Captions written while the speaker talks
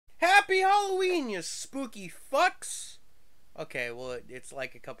Happy Halloween, you spooky fucks! Okay, well, it's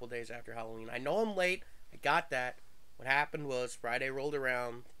like a couple days after Halloween. I know I'm late. I got that. What happened was Friday rolled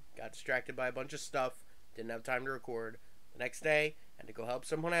around, got distracted by a bunch of stuff, didn't have time to record. The next day, had to go help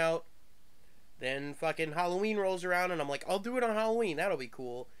someone out. Then fucking Halloween rolls around, and I'm like, I'll do it on Halloween. That'll be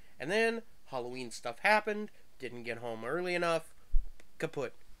cool. And then Halloween stuff happened. Didn't get home early enough.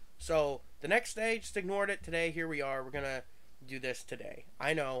 Kaput. So the next day, just ignored it. Today, here we are. We're gonna do this today.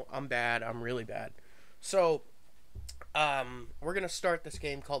 I know, I'm bad. I'm really bad. So, we're gonna start this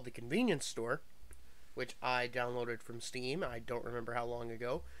game called The Convenience Store, which I downloaded from Steam. I don't remember how long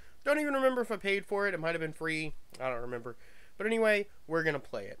ago. Don't even remember if I paid for it. It might have been free. I don't remember. But anyway, we're gonna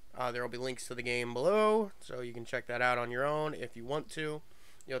play it. There will be links to the game below, so you can check that out on your own if you want to.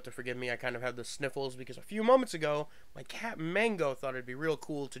 You'll have to forgive me, I kind of have the sniffles because a few moments ago, my cat Mango thought it'd be real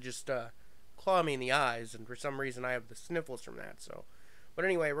cool to just claw me in the eyes, and for some reason I have the sniffles from that. So, but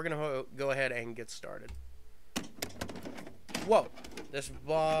anyway, we're gonna go ahead and get started. Whoa, this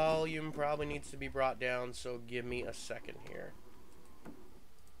volume probably needs to be brought down, so give me a second here.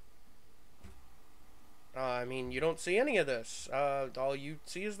 I mean, you don't see any of this. All you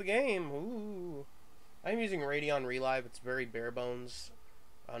see is the game. Ooh. I'm using Radeon Relive. It's very bare bones,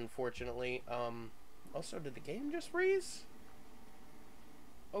 unfortunately. Also, did the game just freeze?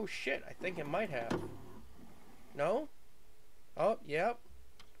 Oh shit, I think it might have. No? Oh, yep.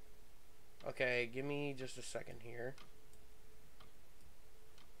 Okay, give me just a second here.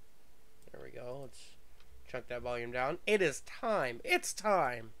 There we go. Let's chunk that volume down. It is time. It's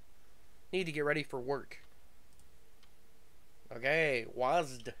time. Need to get ready for work. Okay,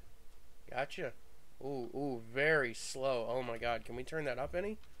 WASD. Gotcha. Ooh, very slow. Oh my god, can we turn that up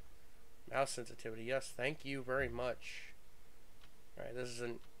any? Mouse sensitivity, yes, thank you very much. Alright, this is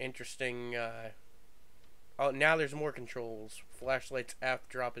an interesting, oh, now there's more controls. Flashlight's F,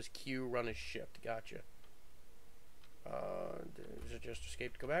 drop is Q, run is shift. Gotcha. Is it just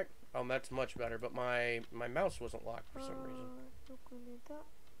escape to go back? Oh, that's much better, but my mouse wasn't locked for some reason.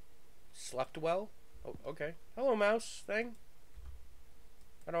 Slept well? Oh, okay. Hello, mouse thing.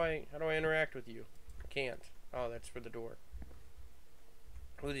 How do I interact with you? I can't. Oh, that's for the door.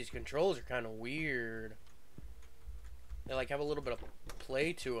 Ooh, these controls are kind of weird. They like have a little bit of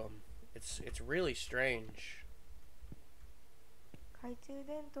play to them. It's really strange.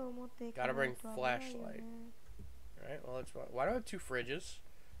 Gotta bring flashlight. Alright, well, why do I have two fridges?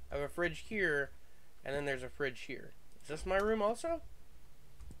 I have a fridge here, and then there's a fridge here. Is this my room also?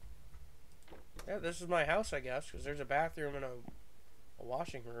 Yeah, this is my house, I guess, because there's a bathroom and a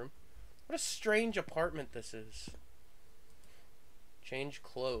washing room. What a strange apartment this is. Change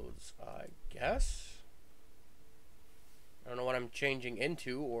clothes, I guess. I don't know what I'm changing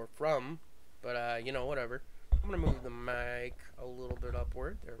into or from, but, you know, whatever. I'm going to move the mic a little bit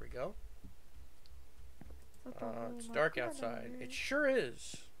upward. There we go. It's dark outside. It sure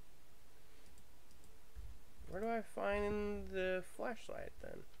is. Where do I find the flashlight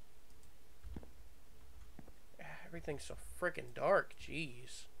then? Everything's so freaking dark.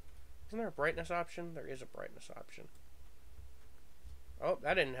 Jeez. Isn't there a brightness option? There is a brightness option. Oh,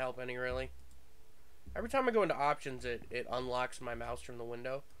 that didn't help any, really. Every time I go into options, it unlocks my mouse from the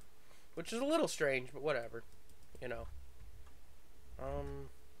window. Which is a little strange, but whatever. You know.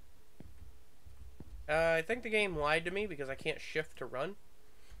 I think the game lied to me because I can't shift to run.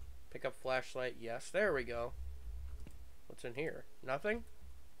 Pick up flashlight, yes. There we go. What's in here? Nothing?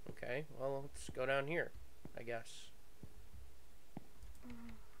 Okay, well, let's go down here, I guess.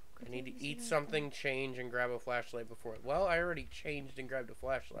 I need to eat something, change, and grab a flashlight before. Well, I already changed and grabbed a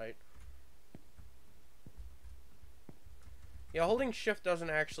flashlight. Yeah, holding shift doesn't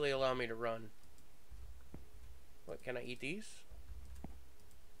actually allow me to run. What, can I eat these?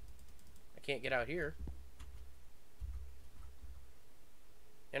 I can't get out here.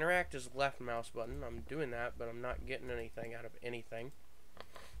 Interact is left mouse button. I'm doing that, but I'm not getting anything out of anything.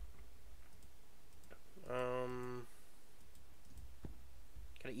 Can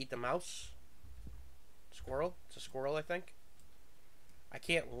I eat the mouse? Squirrel? It's a squirrel, I think. I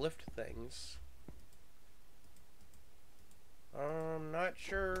can't lift things. Not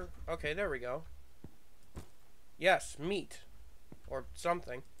sure. Okay, there we go. Yes, meat. Or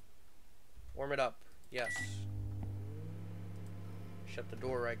something. Warm it up. Yes. Shut the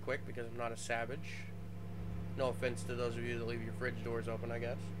door right quick because I'm not a savage. No offense to those of you that leave your fridge doors open, I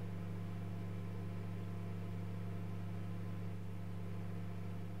guess.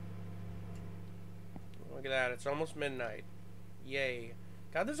 Look at that, it's almost midnight. Yay.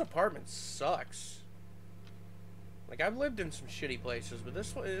 God, this apartment sucks. Like, I've lived in some shitty places, but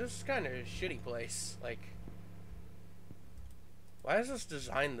this is kind of a shitty place. Like, Why is this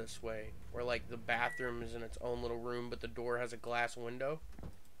designed this way? Where, like, the bathroom is in its own little room, but the door has a glass window?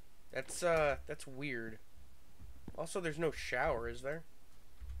 That's weird. Also, there's no shower, is there?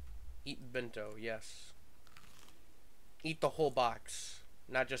 Eat bento, yes. Eat the whole box.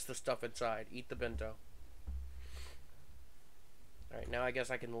 Not just the stuff inside. Eat the bento. Alright, now I guess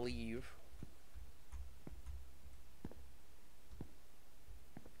I can leave.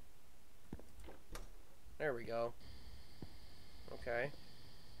 There we go. Okay.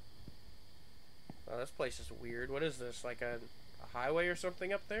 Oh, this place is weird. What is this? Like a highway or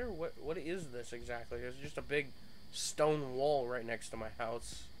something up there? What is this exactly? There's just a big stone wall right next to my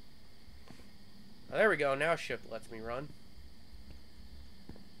house. Oh, there we go. Now shift lets me run.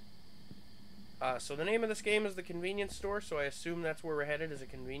 So the name of this game is the convenience store, so I assume that's where we're headed, is a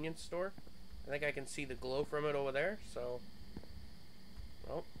convenience store. I think I can see the glow from it over there, so...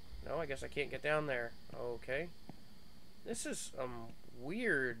 Oh, no, I guess I can't get down there. Okay. This is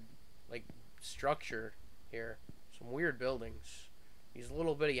weird, like, structure here. Some weird buildings. These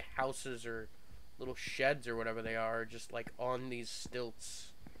little bitty houses or little sheds or whatever they are, just like on these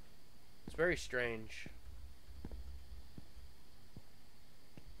stilts. It's very strange.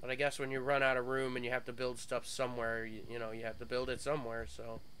 But I guess when you run out of room and you have to build stuff somewhere, you know, you have to build it somewhere,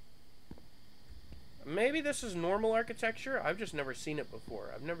 so... Maybe this is normal architecture? I've just never seen it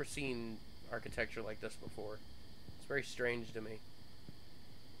before. I've never seen architecture like this before. It's very strange to me.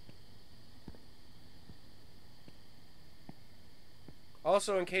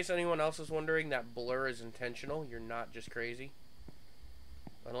 Also, in case anyone else is wondering, that blur is intentional. You're not just crazy.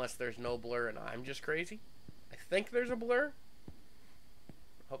 Unless there's no blur and I'm just crazy. I think there's a blur.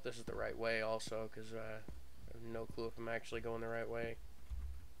 I hope this is the right way also, because I have no clue if I'm actually going the right way.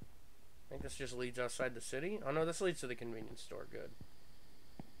 I think this just leads outside the city. Oh no, this leads to the convenience store. Good.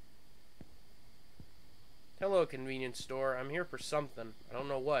 Hello, convenience store. I'm here for something. I don't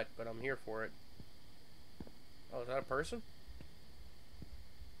know what, but I'm here for it. Oh, is that a person?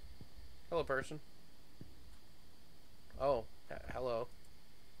 Hello, person. Oh, hello.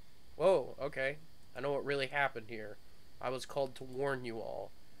 Whoa, okay. I know what really happened here. I was called to warn you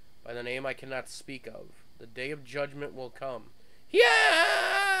all. By the name I cannot speak of. The day of judgment will come.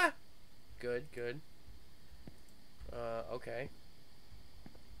 Yeah! Good, good. Okay.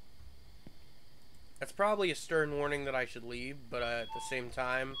 That's probably a stern warning that I should leave, but at the same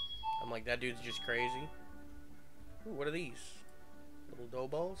time, I'm like, that dude's just crazy. Ooh, what are these? Little dough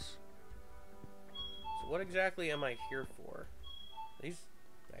balls? So what exactly am I here for? These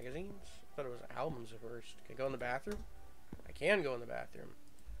magazines? I thought it was albums at first. Can I go in the bathroom? I can go in the bathroom.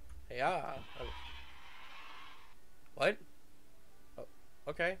 Yeah. Oh. What? Oh,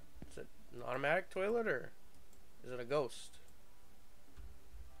 okay. Is it an automatic toilet or is it a ghost?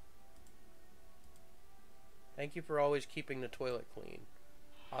 Thank you for always keeping the toilet clean.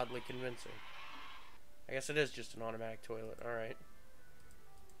 Oddly convincing. I guess it is just an automatic toilet. Alright.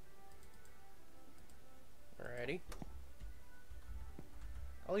 Alrighty.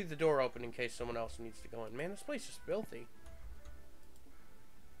 I'll leave the door open in case someone else needs to go in. Man, this place is filthy.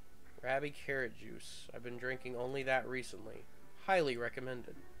 Rabby carrot juice. I've been drinking only that recently. Highly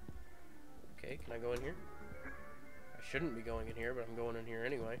recommended. Okay, can I go in here? I shouldn't be going in here, but I'm going in here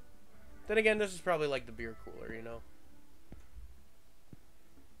anyway. Then again, this is probably like the beer cooler, you know?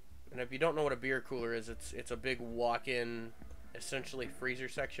 And if you don't know what a beer cooler is, it's a big walk-in, essentially freezer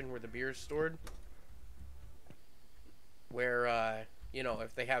section where the beer is stored. Where, you know,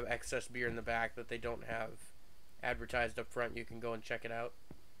 if they have excess beer in the back that they don't have advertised up front, you can go and check it out.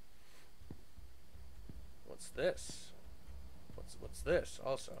 What's this? What's this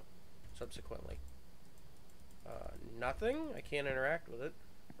also? Subsequently. Nothing? I can't interact with it.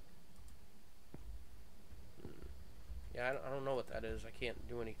 Yeah, I don't know what that is. I can't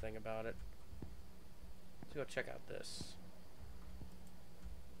do anything about it. Let's go check out this.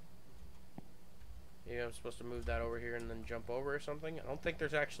 Maybe I'm supposed to move that over here and then jump over or something. I don't think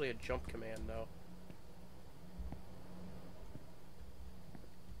there's actually a jump command, though.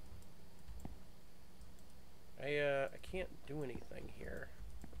 I can't do anything here.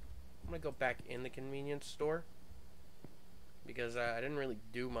 I'm gonna go back in the convenience store. Because I didn't really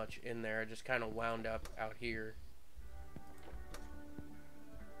do much in there. I just kind of wound up out here.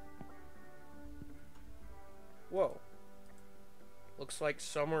 Whoa. Looks like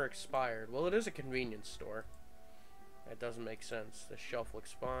summer expired. Well, it is a convenience store. That doesn't make sense. This shelf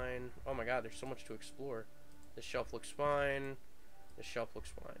looks fine. Oh my god, there's so much to explore. This shelf looks fine. This shelf looks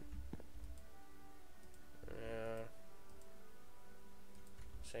fine. Yeah.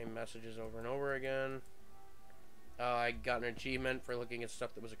 Same messages over and over again. Oh, I got an achievement for looking at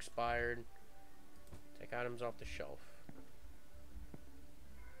stuff that was expired. Take items off the shelf.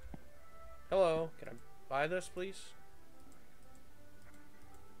 Hello, can I buy this, please?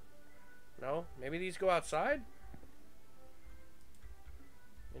 No? Maybe these go outside?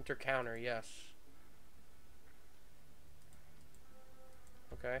 Enter counter, yes.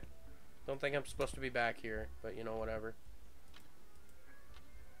 Okay. Don't think I'm supposed to be back here, but you know, whatever.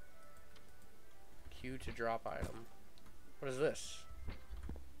 Queue to drop item. What is this?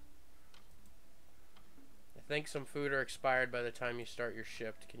 I think some food are expired by the time you start your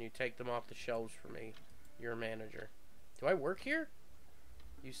shift. Can you take them off the shelves for me? You're a manager. Do I work here?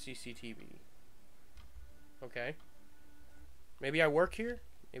 Use CCTV. Okay. Maybe I work here?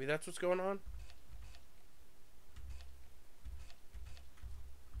 Maybe that's what's going on?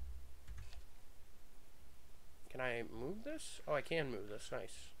 Can I move this? Oh, I can move this.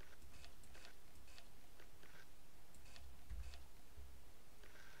 Nice.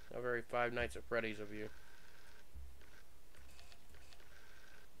 How very Five Nights at Freddy's of you.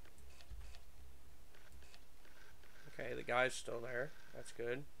 Okay, the guy's still there. That's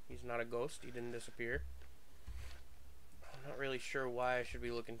good. He's not a ghost. He didn't disappear. I'm not really sure why I should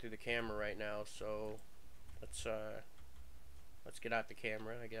be looking through the camera right now, so let's get out the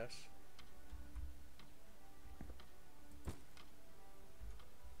camera, I guess.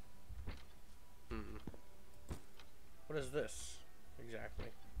 What is this exactly?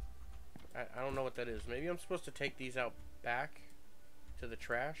 I don't know what that is. Maybe I'm supposed to take these out back to the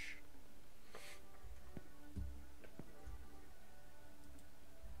trash.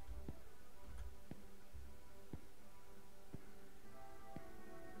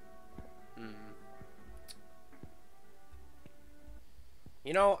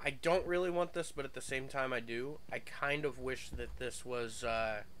 You know, I don't really want this, but at the same time I do. I kind of wish that this was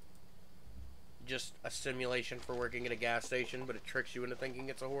just a simulation for working at a gas station, but it tricks you into thinking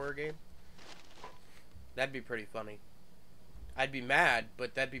it's a horror game. That'd be pretty funny. I'd be mad,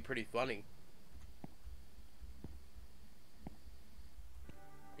 but that'd be pretty funny.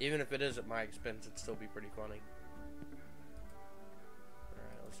 Even if it is at my expense, it'd still be pretty funny.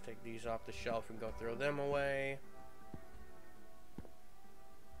 Alright, let's take these off the shelf and go throw them away.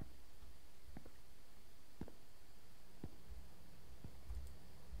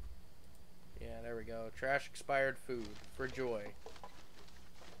 Yeah, there we go. Trash expired food. For joy.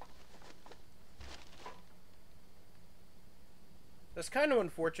 It's kind of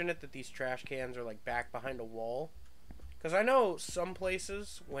unfortunate that these trash cans are like back behind a wall. Because I know some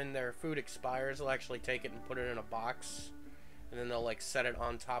places, when their food expires, they'll actually take it and put it in a box. And then they'll like set it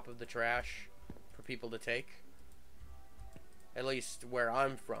on top of the trash for people to take. At least where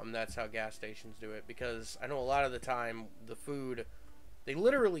I'm from, that's how gas stations do it. Because I know a lot of the time, the food, they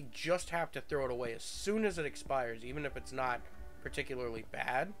literally just have to throw it away as soon as it expires, even if it's not particularly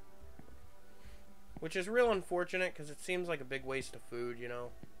bad. Which is real unfortunate, because it seems like a big waste of food, you know?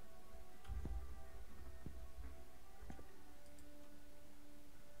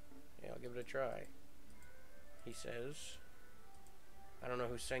 Yeah, I'll give it a try. He says. I don't know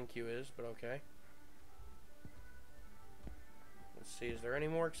who Senkyu is, but okay. Let's see, is there any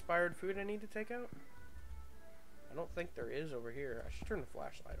more expired food I need to take out? I don't think there is over here. I should turn the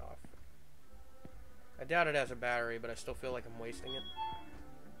flashlight off. I doubt it has a battery, but I still feel like I'm wasting it.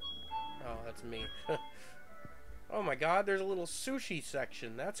 Oh, that's me. Oh my god, there's a little sushi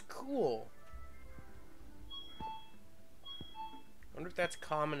section. That's cool. I wonder if that's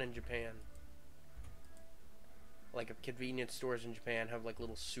common in Japan. Like, if convenience stores in Japan have like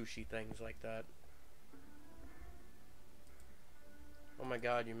little sushi things like that. Oh my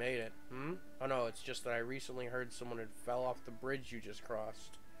god, you made it. Oh no, it's just that I recently heard someone had fell off the bridge you just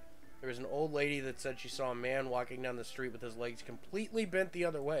crossed. There was an old lady that said she saw a man walking down the street with his legs completely bent the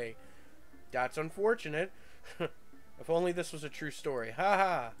other way. That's unfortunate. If only this was a true story. Ha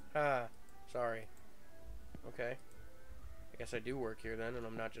ha ha. Sorry. Okay. I guess I do work here then, and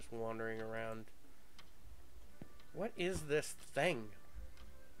I'm not just wandering around. What is this thing?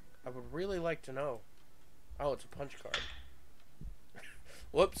 I would really like to know. Oh, it's a punch card.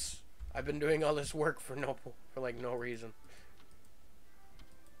 Whoops. I've been doing all this work for no reason.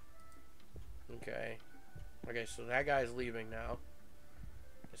 Okay. Okay, so that guy's leaving now.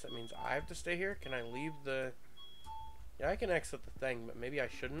 Guess that means I have to stay here? Can I leave the... Yeah, I can exit the thing, but maybe I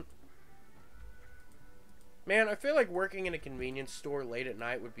shouldn't. Man, I feel like working in a convenience store late at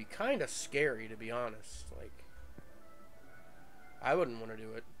night would be kind of scary, to be honest. Like, I wouldn't want to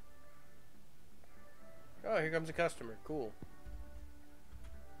do it. Oh, here comes a customer. Cool.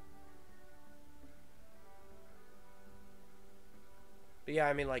 But yeah,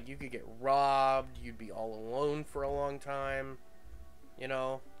 I mean, like, you could get robbed. You'd be all alone for a long time. You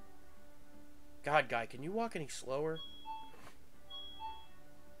know? God, guy, can you walk any slower?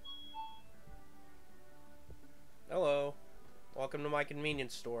 welcome to my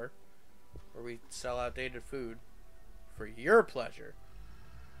convenience store, where we sell outdated food for your pleasure.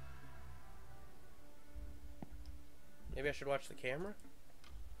 Maybe I should watch the camera?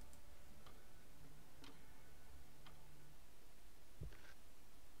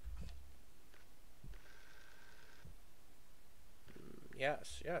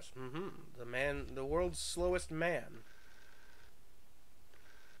 Yes, yes, the world's slowest man.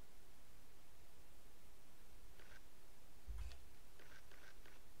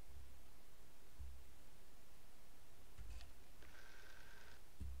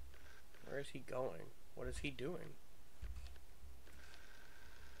 Where is he going? What is he doing?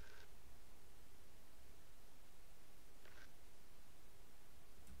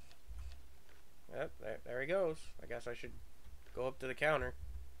 Yep, there he goes. I guess I should go up to the counter.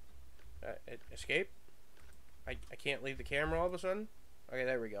 Escape? I can't leave the camera all of a sudden? Okay,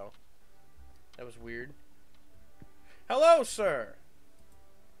 there we go. That was weird. Hello, sir!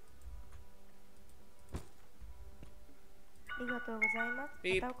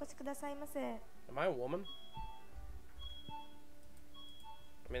 Beep. Am I a woman?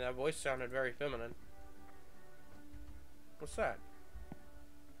 I mean, that voice sounded very feminine. What's that?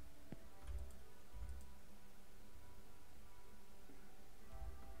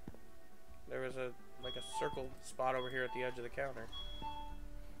 There was like a circle spot over here at the edge of the counter.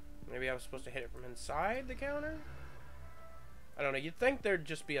 Maybe I was supposed to hit it from inside the counter? I don't know. You'd think there'd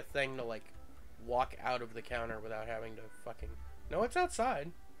just be a thing to, like, walk out of the counter without having to fucking... No, it's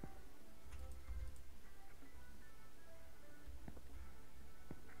outside.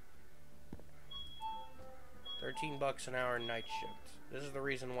 $13 an hour night shift. This is the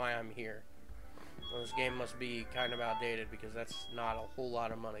reason why I'm here. Well, this game must be kind of outdated because that's not a whole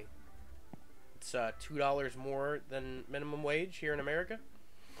lot of money. It's $2 more than minimum wage here in America.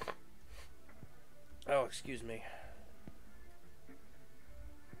 Oh, excuse me.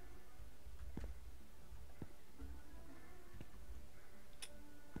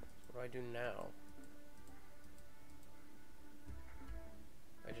 What do I do now?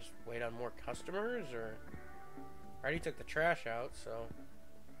 I just wait on more customers, or... I already took the trash out, so...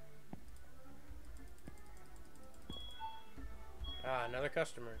 Ah, another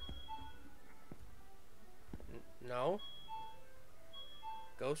customer. No?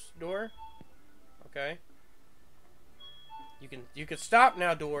 Ghost door? Okay. You can stop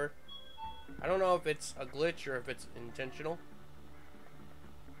now, door. I don't know if it's a glitch or if it's intentional.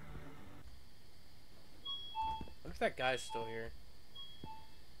 What if that guy's still here?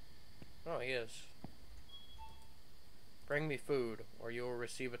 Oh, he is. Bring me food, or you will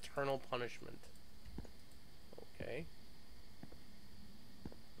receive eternal punishment. Okay.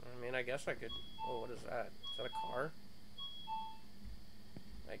 I mean, I guess I could... Oh, what is that? Is that a car?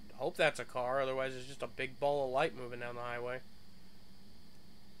 I hope that's a car, otherwise it's just a big ball of light moving down the highway.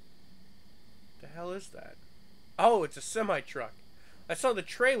 What the hell is that? Oh, it's a semi-truck. I saw the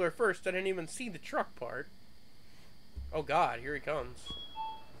trailer first, I didn't even see the truck part. Oh god, here he comes.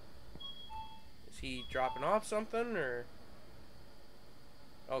 Is he dropping off something, or...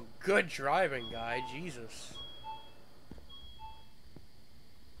 Oh, good driving, guy. Jesus.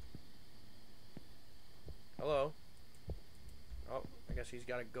 Hello. Oh, I guess he's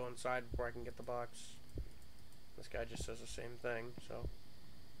got to go inside before I can get the box. This guy just says the same thing, so...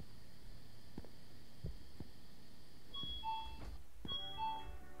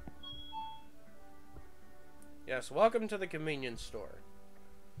 Yes, welcome to the convenience store.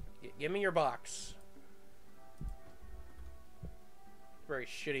 Give me your box. Very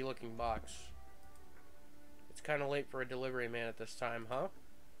shitty looking box. It's kind of late for a delivery man at this time, huh?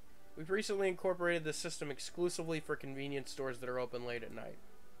 We've recently incorporated this system exclusively for convenience stores that are open late at night.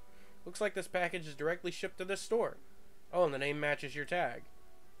 Looks like this package is directly shipped to this store. Oh, and the name matches your tag.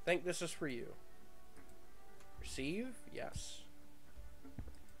 Think this is for you. Receive? Yes.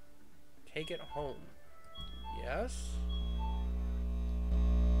 Take it home. Yes.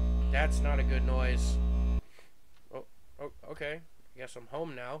 That's not a good noise. Oh, okay. I guess I'm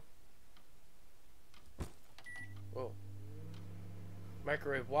home now. Whoa.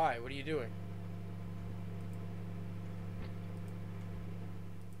 Microwave, why? What are you doing?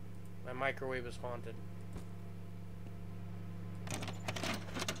 My microwave is haunted.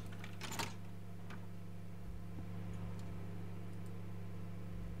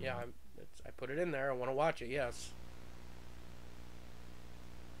 Yeah, I put it in there. I want to watch it, yes.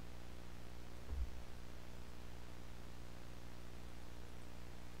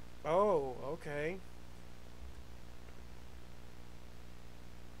 Oh, okay.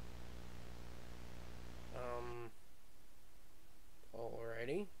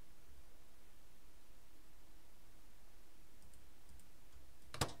 Alrighty.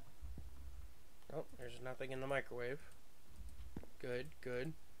 nothing in the microwave. Good,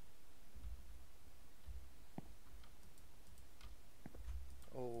 good.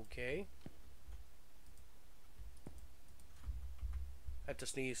 Okay. I had to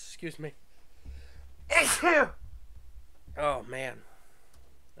sneeze. Excuse me. Oh, man.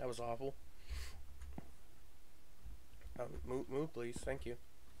 That was awful. Move, please. Thank you.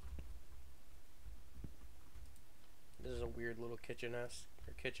 This is a weird little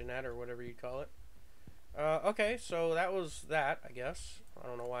kitchenette, or whatever you call it. Okay, so that was that, I guess. I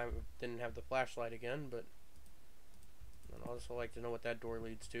don't know why I didn't have the flashlight again, but I'd also like to know what that door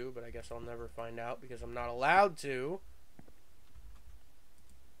leads to, but I guess I'll never find out because I'm not allowed to.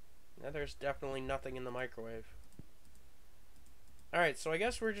 Yeah, there's definitely nothing in the microwave. Alright, so I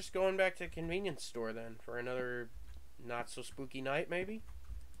guess we're just going back to the convenience store then for another not so spooky night, maybe?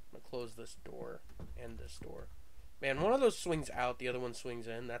 I'm gonna close this door and this door. Man, one of those swings out, the other one swings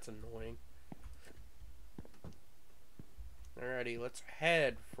in. That's annoying. Alrighty, let's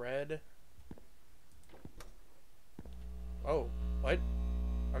head, Fred. Oh, what?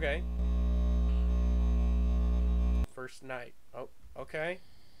 Okay. First night. Oh, okay.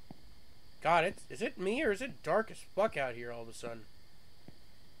 God, is it me or is it dark as fuck out here all of a sudden?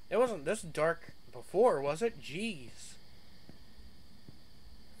 It wasn't this dark before, was it? Jeez.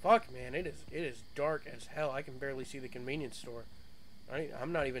 Fuck, man, it is dark as hell. I can barely see the convenience store.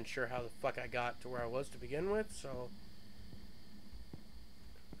 I'm not even sure how the fuck I got to where I was to begin with, so...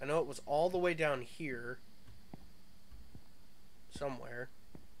 I know it was all the way down here. Somewhere.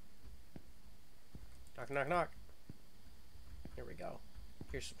 Knock, knock, knock. Here we go.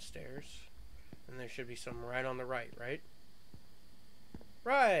 Here's some stairs. And there should be some right on the right, right?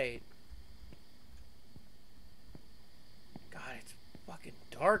 Right! God, it's fucking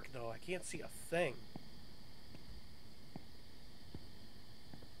dark, though. I can't see a thing.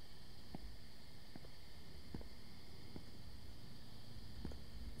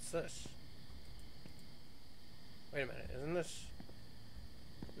 What's this? Wait a minute, isn't this...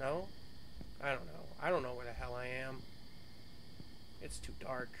 No? I don't know. I don't know where the hell I am. It's too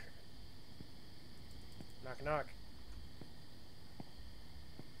dark. Knock, knock.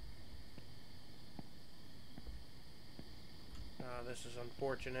 Oh, this is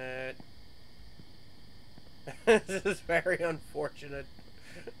unfortunate. This is very unfortunate.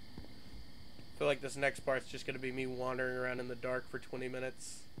 I feel like this next part's just gonna be me wandering around in the dark for 20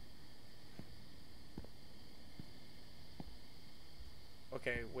 minutes.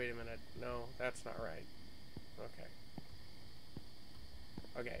 Okay, wait a minute. No, that's not right. Okay.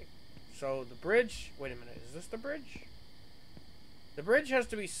 Okay. So, the bridge... Wait a minute. Is this the bridge? The bridge has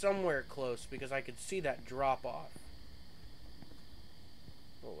to be somewhere close because I could see that drop off.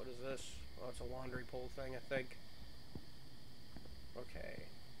 Oh, what is this? Oh, it's a laundry pole thing, I think. Okay.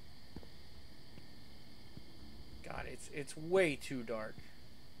 God, it's way too dark.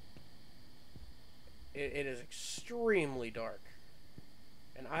 It is extremely dark.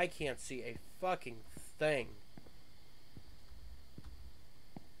 And I can't see a fucking thing.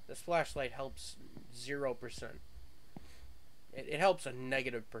 This flashlight helps 0%. It helps a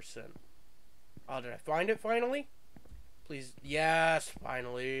 -%. Oh, did I find it finally? Please. Yes,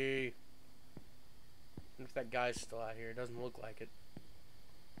 finally. And if that guy's still out here, it doesn't look like it.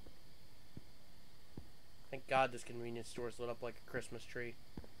 Thank God this convenience store is lit up like a Christmas tree.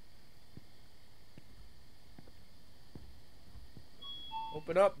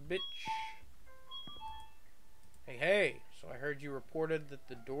 Open up, bitch. Hey, hey. So I heard you reported that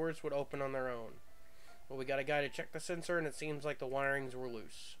the doors would open on their own. Well, we got a guy to check the sensor, and it seems like the wirings were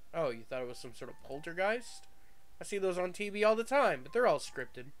loose. Oh, you thought it was some sort of poltergeist? I see those on TV all the time, but they're all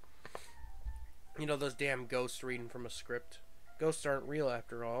scripted. You know, those damn ghosts reading from a script. Ghosts aren't real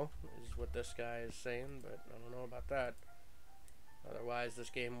after all, is what this guy is saying, but I don't know about that. Otherwise, this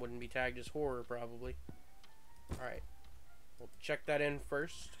game wouldn't be tagged as horror, probably. Alright. We'll check that in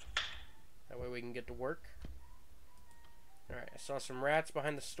first. That way we can get to work. Alright, I saw some rats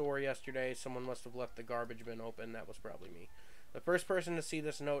behind the store yesterday. Someone must have left the garbage bin open. That was probably me. The first person to see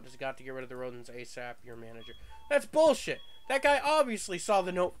this note has got to get rid of the rodents ASAP. Your manager. That's bullshit! That guy obviously saw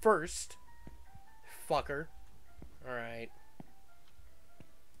the note first. Fucker. Alright.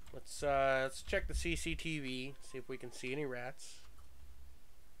 Let's check the CCTV. See if we can see any rats.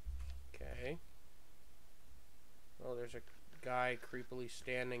 Okay. Oh, there's a guy creepily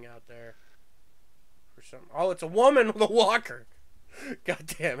standing out there. For some... Oh, it's a woman with a walker!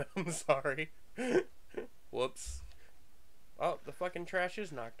 God damn it, I'm sorry. Whoops. Oh, the fucking trash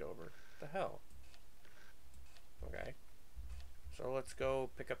is knocked over. What the hell? Okay. So let's go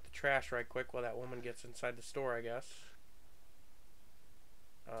pick up the trash right quick while that woman gets inside the store, I guess.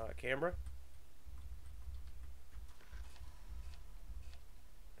 Camera?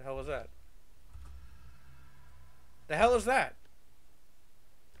 The hell was that? The hell is that?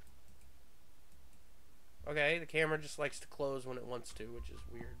 Okay, the camera just likes to close when it wants to, which is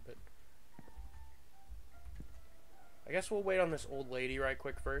weird, but... I guess we'll wait on this old lady right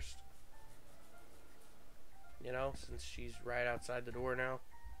quick first. You know, since she's right outside the door now.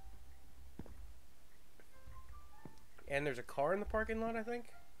 And there's a car in the parking lot, I think?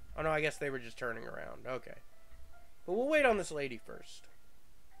 Oh no, I guess they were just turning around. Okay. But we'll wait on this lady first.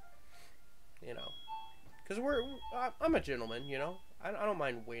 You know. Because I'm a gentleman, you know? I don't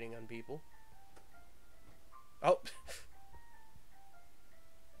mind waiting on people. Oh.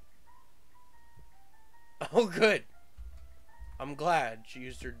 Oh, good. I'm glad she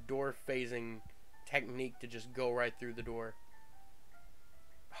used her door phasing technique to just go right through the door.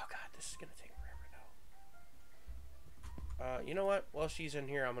 Oh, God, this is going to take forever, though. You know what? While she's in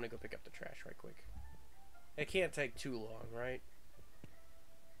here, I'm going to go pick up the trash right quick. It can't take too long, right?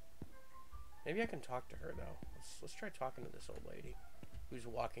 Maybe I can talk to her, though. Let's try talking to this old lady who's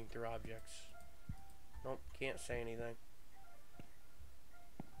walking through objects. Nope, can't say anything.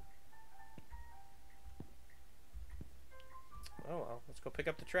 Oh well, let's go pick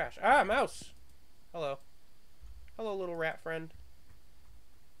up the trash. Ah, mouse! Hello. Hello, little rat friend.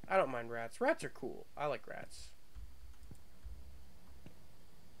 I don't mind rats. Rats are cool. I like rats.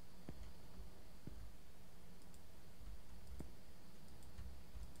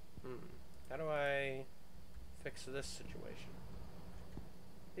 How do I fix this situation?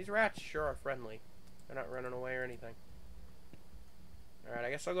 These rats sure are friendly. They're not running away or anything. Alright,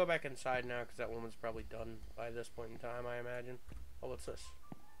 I guess I'll go back inside now because that woman's probably done by this point in time, I imagine. Oh, what's this?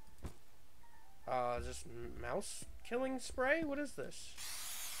 Is this mouse killing spray? What is this?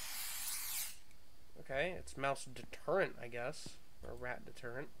 Okay, it's mouse deterrent, I guess. Or rat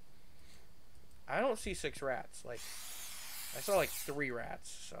deterrent. I don't see 6 rats. Like, I saw like 3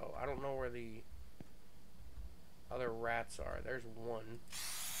 rats, so I don't know where the other rats are. There's one.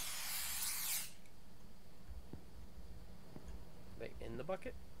 Are they in the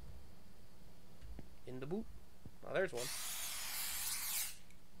bucket? In the boot? Oh, there's one.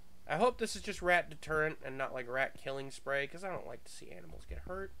 I hope this is just rat deterrent and not like rat killing spray, because I don't like to see animals get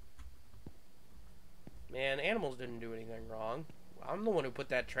hurt. Man, animals didn't do anything wrong. I'm the one who put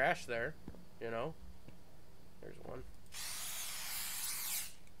that trash there, you know. There's one.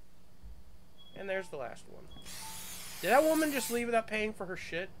 And there's the last one. Did that woman just leave without paying for her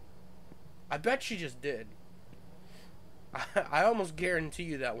shit? I bet she just did. I almost guarantee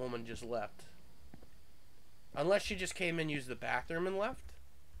you that woman just left. Unless she just came in, used the bathroom, and left.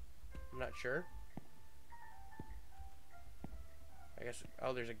 I'm not sure. I guess...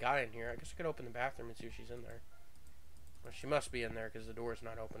 Oh, there's a guy in here. I guess I could open the bathroom and see if she's in there. Well, she must be in there because the door's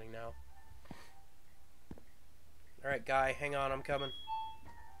not opening now. Alright, guy. Hang on. I'm coming.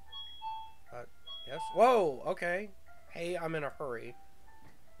 Yes? Whoa! Okay. Hey, I'm in a hurry.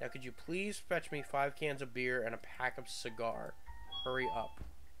 Now, could you please fetch me 5 cans of beer and a pack of cigar? Hurry up.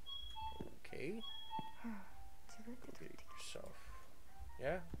 Okay. Get it yourself.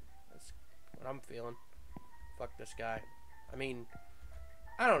 Yeah? That's what I'm feeling. Fuck this guy. I mean,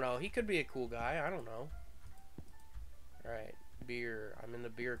 I don't know. He could be a cool guy. I don't know. Alright. Beer. I'm in the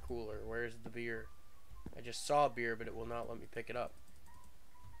beer cooler. Where's the beer? I just saw beer, but it will not let me pick it up.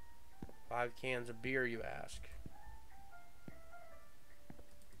 5 cans of beer, you ask.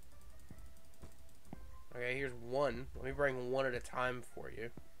 Okay, here's one. Let me bring one at a time for you.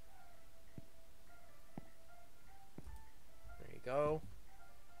 There you go.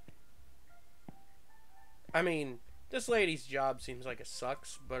 I mean, this lady's job seems like it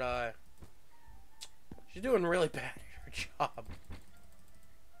sucks, but, she's doing really bad at her job.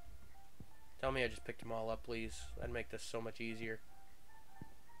 Tell me I just picked them all up, please. That'd make this so much easier.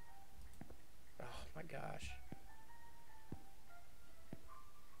 Oh, my gosh.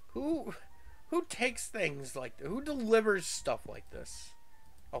 Who takes things like... Who delivers stuff like this?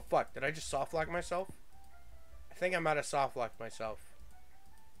 Oh, fuck. Did I just soft lock myself? I think I might have soft locked myself.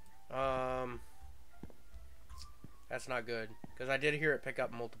 That's not good. Because I did hear it pick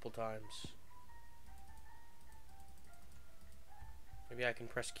up multiple times. Maybe I can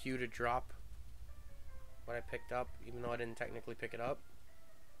press Q to drop what I picked up, even though I didn't technically pick it up.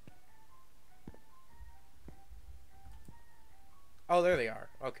 Oh, there they are.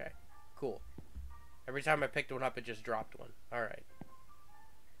 Okay. Cool. Every time I picked one up, it just dropped one. Alright.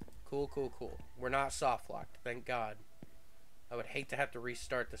 Cool, cool, cool. We're not soft locked. Thank God. I would hate to have to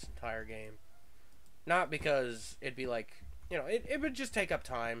restart this entire game. Not because it'd be like... You know, it would just take up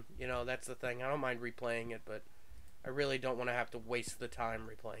time. You know, that's the thing. I don't mind replaying it, but I really don't want to have to waste the time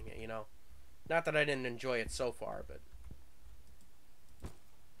replaying it, you know. Not that I didn't enjoy it so far, but...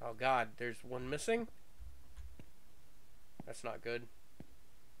 Oh god, there's one missing? That's not good.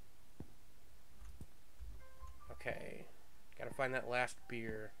 Okay. Gotta find that last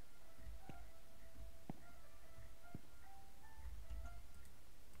beer.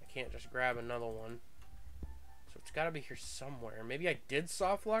 I can't just grab another one. So it's gotta be here somewhere. Maybe I did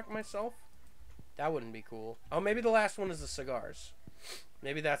soft lock myself? That wouldn't be cool. Oh, maybe the last one is the cigars.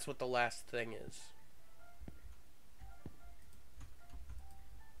 Maybe that's what the last thing is.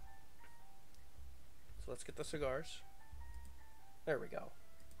 So let's get the cigars. There we go.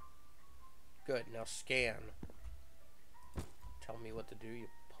 Good, now scan. Tell me what to do, you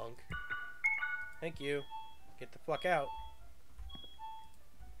punk. Thank you. Get the fuck out.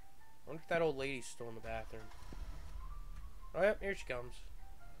 I wonder if that old lady's still in the bathroom. Oh, yep, here she comes.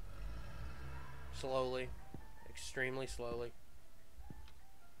 Slowly. Extremely slowly.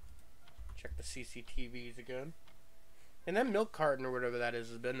 Check the CCTVs again. And that milk carton or whatever that is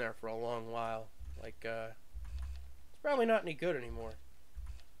has been there for a long while. Like, it's probably not any good anymore.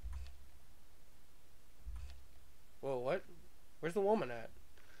 Whoa, what? Where's the woman at?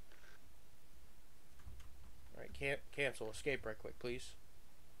 Alright, cancel. Escape right quick, please.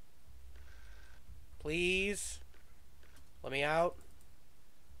 Please. Let me out.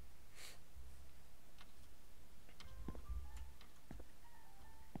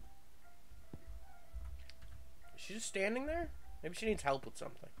 Is she just standing there? Maybe she needs help with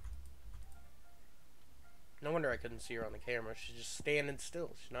something. No wonder I couldn't see her on the camera. She's just standing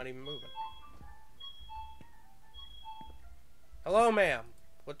still. She's not even moving. Hello, ma'am.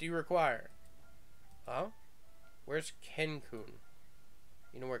 What do you require? Huh? Where's Ken-kun?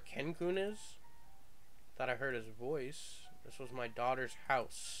 You know where Ken-kun is? Thought I heard his voice. This was my daughter's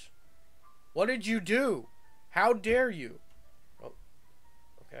house. What did you do? How dare you? Oh,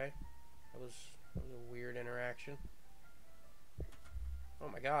 okay. That was a weird interaction. Oh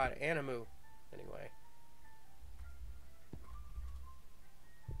my god, Animu. Anyway.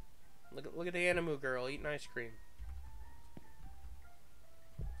 Look at the Animu girl eating ice cream.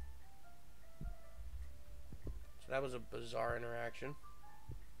 So that was a bizarre interaction.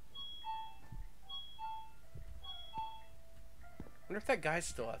 I wonder if that guy's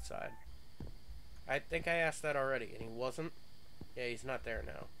still outside. I think I asked that already, and he wasn't. Yeah, he's not there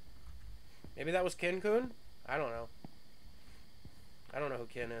now. Maybe that was Ken-kun? I don't know. I don't know who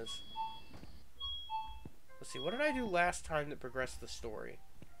Ken is. Let's see, what did I do last time that progressed the story?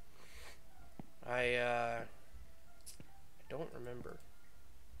 I don't remember.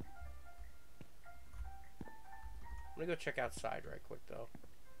 I'm gonna go check outside right quick, though.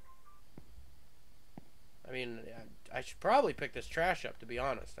 I mean, I should probably pick this trash up, to be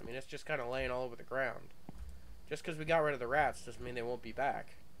honest. I mean, it's just kind of laying all over the ground. Just because we got rid of the rats doesn't mean they won't be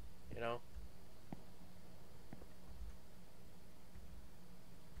back, you know?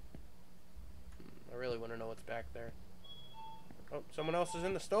 I really want to know what's back there. Oh, someone else is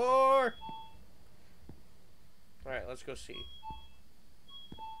in the store! Alright, let's go see.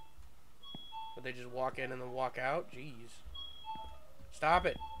 Would they just walk in and then walk out? Jeez. Stop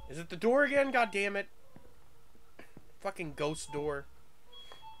it! Is it the door again? God damn it! Fucking ghost door.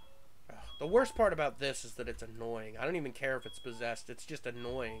 Ugh. The worst part about this is that it's annoying. I don't even care if it's possessed. It's just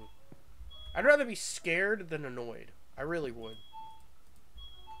annoying. I'd rather be scared than annoyed. I really would.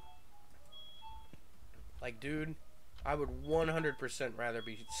 Like, dude, I would 100% rather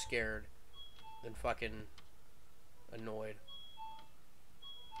be scared than fucking annoyed.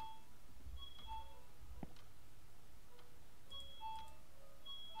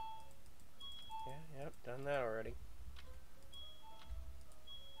 Yeah, yep, done that already.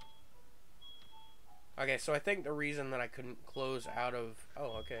 Okay, so I think the reason that I couldn't close out of...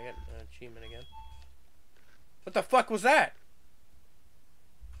 Oh, okay, I got an achievement again. What the fuck was that?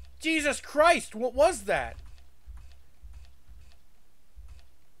 Jesus Christ, what was that?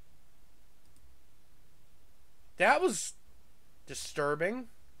 That was disturbing.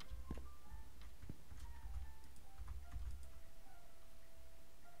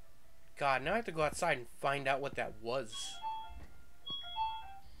 God, now I have to go outside and find out what that was.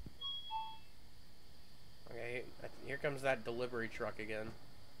 Okay, here comes that delivery truck again.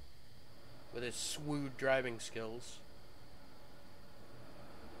 With his swooed driving skills.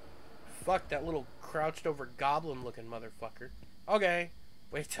 Fuck, that little crouched over goblin looking motherfucker. Okay.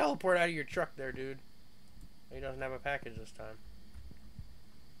 Wait, teleport out of your truck there, dude. He doesn't have a package this time.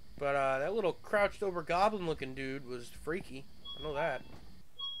 But, that little crouched over goblin looking dude was freaky. I know that.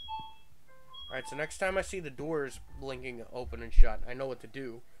 Alright, so next time I see the doors blinking open and shut, I know what to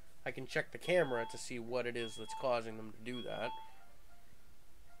do. I can check the camera to see what it is that's causing them to do that.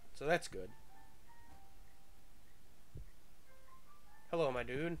 So that's good. Hello, my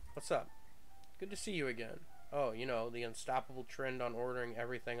dude. What's up? Good to see you again. Oh, you know, the unstoppable trend on ordering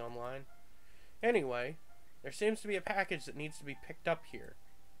everything online. Anyway, there seems to be a package that needs to be picked up here.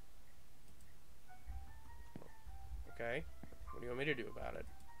 Okay. What do you want me to do about it?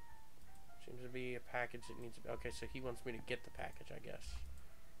 Seems to be a package that needs to be... Okay, so he wants me to get the package, I guess.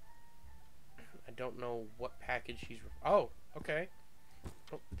 I don't know what package he's... Oh, okay. I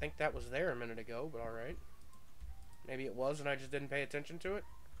don't think that was there a minute ago, but alright. Maybe it was and I just didn't pay attention to it.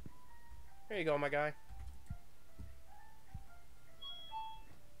 There you go, my guy.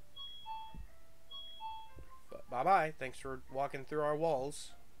 But bye-bye. Thanks for walking through our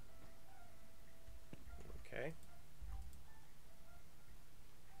walls. Okay.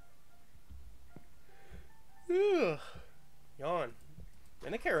 Ugh. Yawn.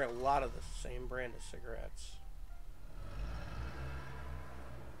 And they carry a lot of the same brand of cigarettes.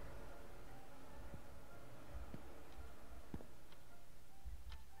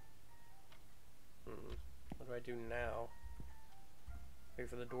 What do I do now? Wait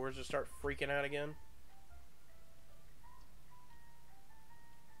for the doors to start freaking out again?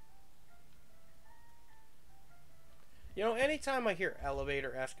 You know, anytime I hear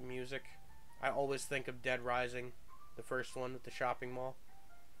elevator-esque music, I always think of Dead Rising, the first one at the shopping mall.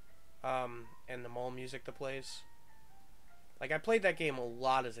 And the mall music that plays. Like, I played that game a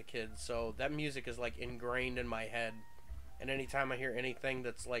lot as a kid, so that music is, like, ingrained in my head. And anytime I hear anything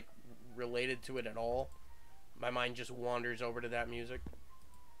that's, like, related to it at all, my mind just wanders over to that music.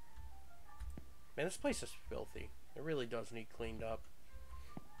 Man, this place is filthy. It really does need cleaned up.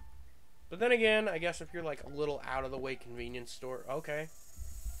 But then again, I guess if you're, like, a little out-of-the-way convenience store... Okay.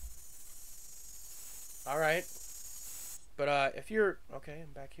 Alright. But, if you're... Okay,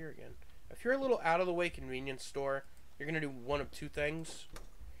 I'm back here again. If you're a little out-of-the-way convenience store, you're going to do one of two things.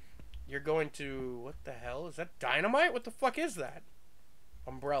 You're going to... What the hell? Is that dynamite? What the fuck is that?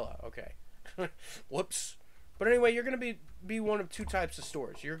 Umbrella. Okay. Whoops. But anyway, you're going to be one of two types of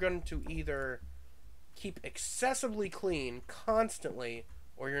stores. You're going to either keep excessively clean constantly,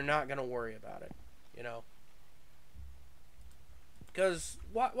 or you're not going to worry about it. You know? Because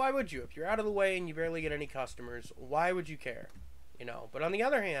why would you? If you're out of the way and you barely get any customers, why would you care? You know? But on the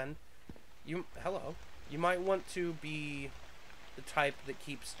other hand, you might want to be the type that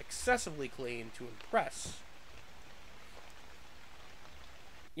keeps excessively clean to impress.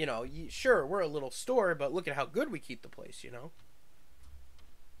 You know, sure, we're a little store, but look at how good we keep the place, you know?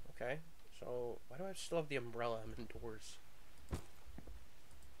 Okay, so why do I still have the umbrella? I'm indoors.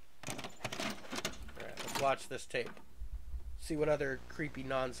 Alright, let's watch this tape. See what other creepy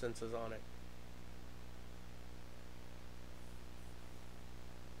nonsense is on it.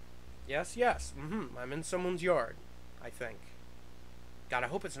 Yes, yes. I'm in someone's yard, I think. God, I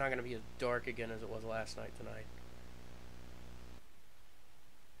hope it's not going to be as dark again as it was last night tonight.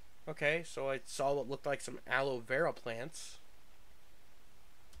 Okay, so I saw what looked like some aloe vera plants.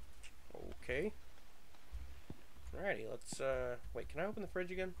 Okay. Alrighty, let's, wait, can I open the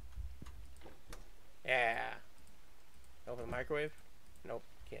fridge again? Yeah. Open the microwave? Nope,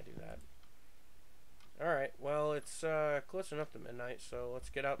 can't do that. Alright, well, it's, close enough to midnight, so let's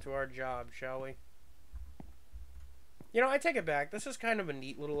get out to our job, shall we? You know, I take it back. This is kind of a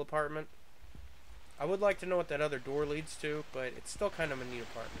neat little apartment. I would like to know what that other door leads to, but it's still kind of a neat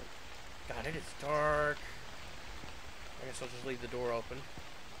apartment. God, it is dark. I guess I'll just leave the door open.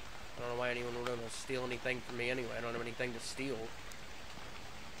 I don't know why anyone would want to steal anything from me anyway. I don't have anything to steal.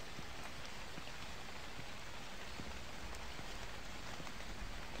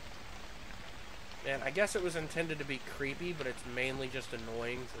 And I guess it was intended to be creepy, but it's mainly just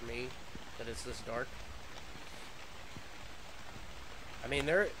annoying for me that it's this dark. I mean,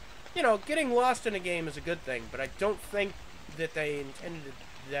 you know, getting lost in a game is a good thing, but I don't think that they intended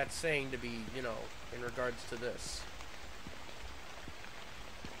that saying to be, you know, in regards to this.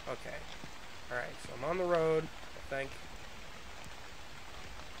 Okay. Alright, so I'm on the road, I think.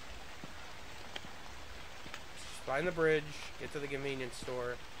 Just find the bridge, get to the convenience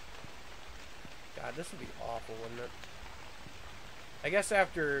store. God, this would be awful, wouldn't it? I guess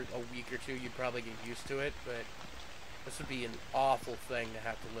after a week or two, you'd probably get used to it, but this would be an awful thing to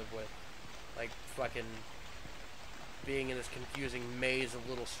have to live with. Like, fucking being in this confusing maze of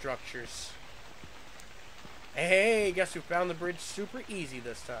little structures. Hey, guess who found the bridge super easy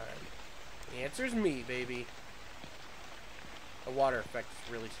this time? The answer's me, baby. The water effect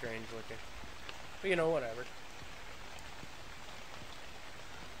is really strange looking. But, you know, whatever.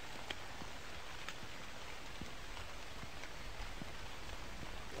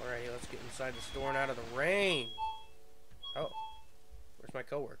 Alrighty, let's get inside the store and out of the rain. Oh, where's my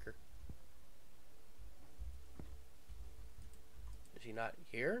coworker? Is he not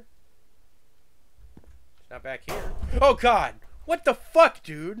here? He's not back here. Oh, God! What the fuck,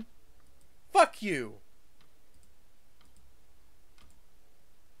 dude? Fuck you!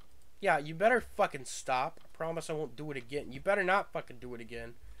 Yeah, you better fucking stop. I promise I won't do it again. You better not fucking do it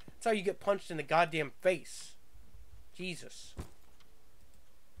again. That's how you get punched in the goddamn face. Jesus.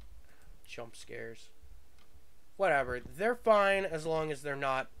 Jump scares. Whatever. They're fine as long as they're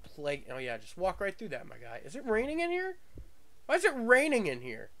not plague. Oh, yeah, just walk right through that, my guy. Is it raining in here? Why is it raining in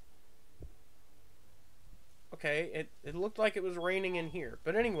here? Okay, it looked like it was raining in here.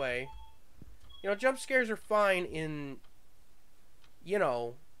 But anyway, you know, jump scares are fine in, you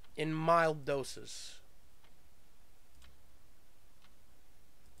know, in mild doses.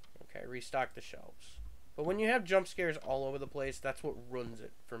 Okay, restock the shelves. But when you have jump scares all over the place, that's what ruins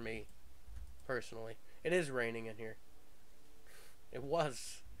it for me, personally. It is raining in here. It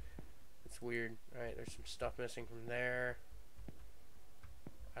was. It's weird. Alright, there's some stuff missing from there.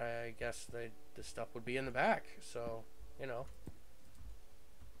 I guess the stuff would be in the back, so, you know.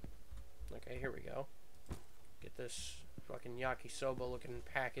 Okay, here we go. Get this fucking yakisoba looking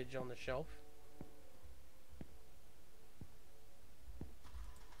package on the shelf.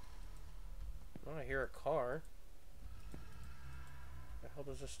 Oh, I hear a car. Where the hell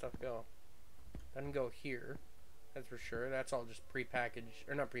does this stuff go? Doesn't go here. That's for sure. That's all just prepackaged.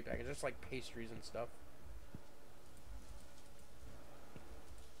 Or not prepackaged, it's like pastries and stuff.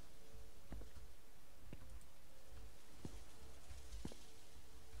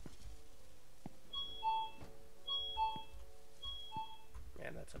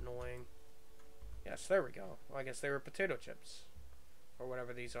 Man, that's annoying. Yes, there we go. Well, I guess they were potato chips. Or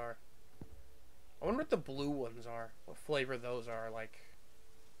whatever these are. I wonder what the blue ones are. What flavor those are. Like,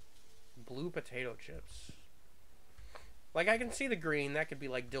 blue potato chips. Like, I can see the green. That could be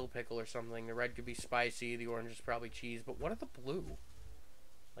like dill pickle or something. The red could be spicy. The orange is probably cheese. But what are the blue?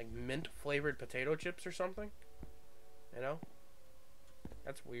 Like mint flavored potato chips or something? You know?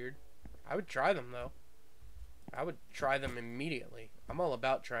 That's weird. I would try them, though. I would try them immediately. I'm all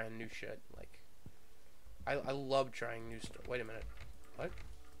about trying new shit. Like, I love trying new stuff. Wait a minute. What?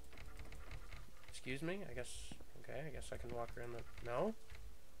 Excuse me? I guess... Okay, I guess I can walk around the... No?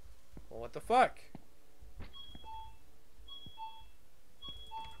 Well, what the fuck?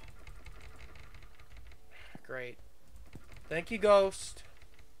 Great. Thank you, Ghost.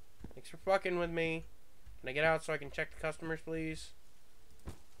 Thanks for fucking with me. Can I get out so I can check the customers, please?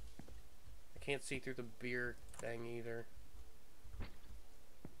 I can't see through the beer thing either.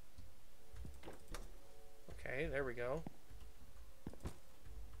 Okay, there we go.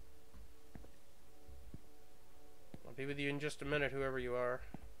 I'll be with you in just a minute, whoever you are.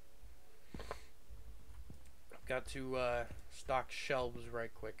 I've got to stock shelves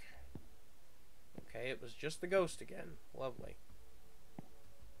right quick. Okay, it was just the ghost again. Lovely.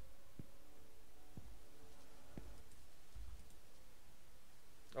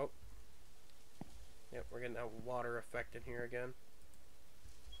 Oh. Yep, we're getting that water effect in here again.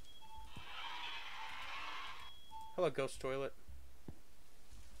 Hello, ghost toilet.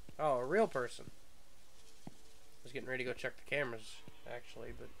 Oh, a real person. I was getting ready to go check the cameras,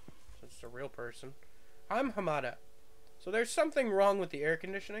 actually, but since it's a real person. I'm Hamada. So there's something wrong with the air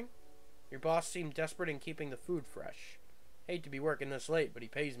conditioning? Your boss seemed desperate in keeping the food fresh. Hate to be working this late, but he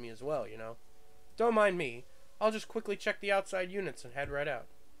pays me as well, you know. Don't mind me. I'll just quickly check the outside units and head right out.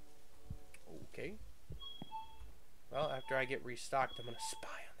 Okay. Well, after I get restocked, I'm gonna spy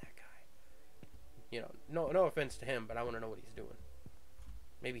on that guy. You know, no offense to him, but I want to know what he's doing.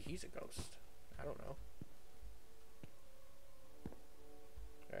 Maybe he's a ghost. I don't know.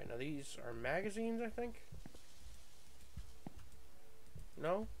 Alright, now these are magazines, I think?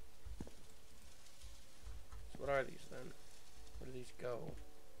 No? So what are these then? Where do these go?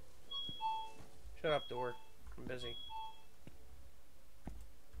 Shut up, door. I'm busy.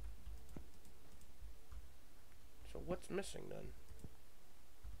 So what's missing then?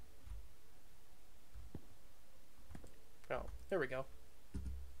 Oh, there we go.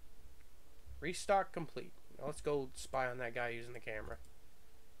 Restock complete. Now let's go spy on that guy using the camera.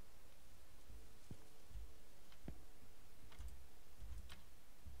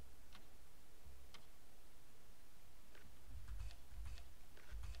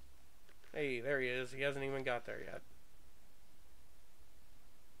 Hey, there he is. He hasn't even got there yet.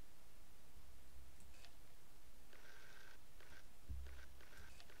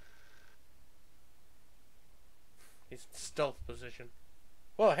 He's in stealth position.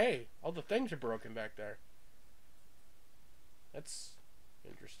 Well, hey, all the things are broken back there. That's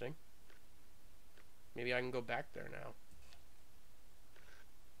interesting. Maybe I can go back there now.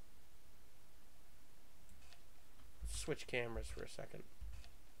 switch cameras for a second.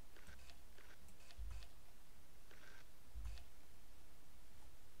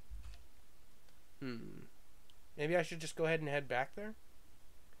 Maybe I should just go ahead and head back there?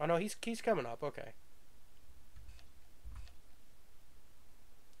 Oh no, he's coming up, okay.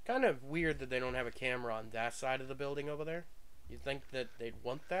 Kind of weird that they don't have a camera on that side of the building over there. You'd think that they'd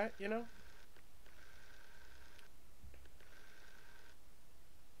want that, you know?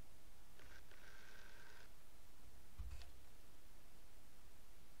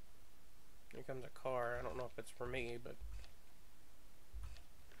 Here comes a car. I don't know if it's for me, but...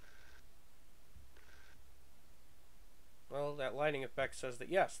 Well, that lighting effect says that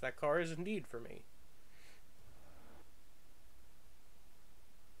yes, that car is indeed for me.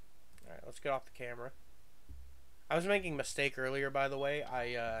 Alright, let's get off the camera. I was making a mistake earlier, by the way.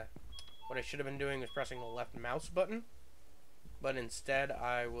 What I should have been doing was pressing the left mouse button. But instead,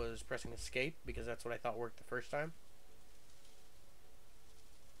 I was pressing escape, because that's what I thought worked the first time.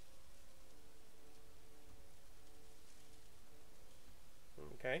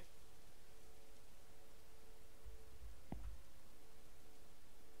 Okay.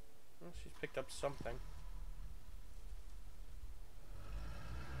 Well, she's picked up something.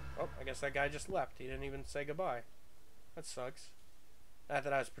 Oh, I guess that guy just left. He didn't even say goodbye. That sucks. Not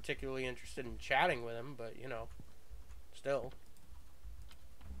that I was particularly interested in chatting with him, but, you know, still.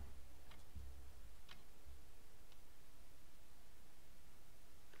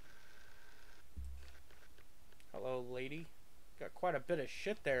 Hello, lady. Got quite a bit of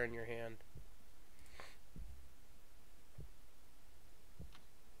shit there in your hand.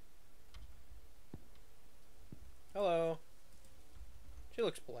 Hello. She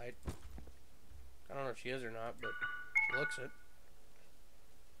looks polite. I don't know if she is or not, but she looks it.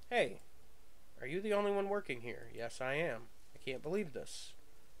 Hey, are you the only one working here? Yes, I am. I can't believe this.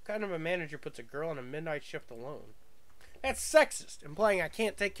 What kind of a manager puts a girl on a midnight shift alone? That's sexist, implying I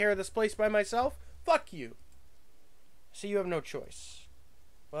can't take care of this place by myself? Fuck you. See, you have no choice.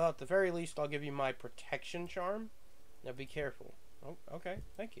 Well, at the very least, I'll give you my protection charm. Now be careful. Oh, okay.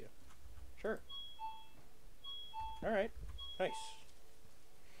 Thank you. Sure. Alright. Nice.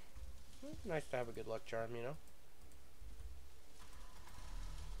 Nice to have a good luck charm, you know?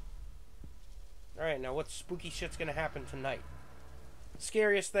 Alright, now what spooky shit's gonna happen tonight?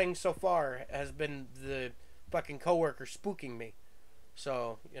 Scariest thing so far has been the fucking coworker spooking me.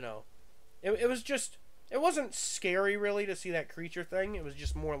 So, you know. It was just... It wasn't scary, really, to see that creature thing. It was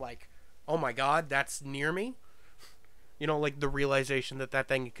just more like, oh my god, that's near me. You know, like the realization that that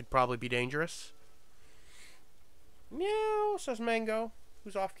thing could probably be dangerous. Meow, says Mango,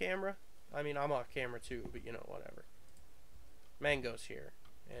 who's off camera. I mean, I'm off camera too, but you know, whatever. Mango's here.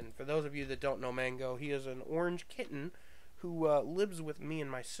 And for those of you that don't know Mango, he is an orange kitten who lives with me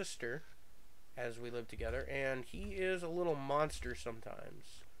and my sister as we live together. And he is a little monster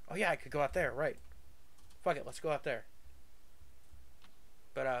sometimes. Oh yeah, I could go out there, right. Fuck it, let's go out there.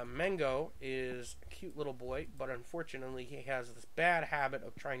 But Mango is a cute little boy, but unfortunately he has this bad habit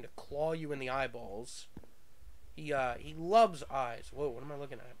of trying to claw you in the eyeballs. He loves eyes. Whoa, what am I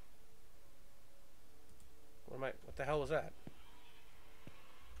looking at? What the hell was that?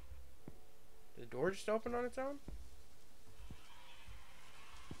 Did the door just open on its own?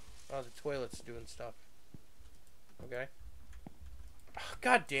 Oh, the toilet's doing stuff. Okay. Oh,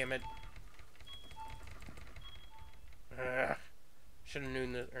 God damn it. Should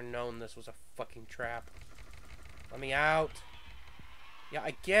have known this was a fucking trap. Let me out. Yeah,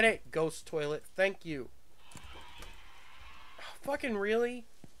 I get it, ghost toilet. Thank you. Oh, fucking really?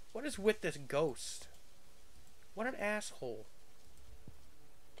 What is with this ghost? What an asshole.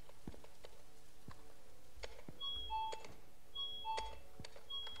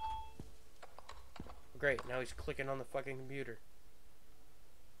 Great, now he's clicking on the fucking computer.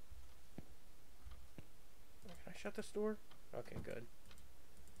 Can I shut this door? Okay, good.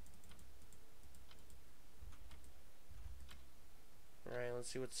 Alright, let's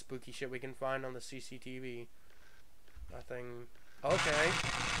see what spooky shit we can find on the CCTV. Nothing. Okay.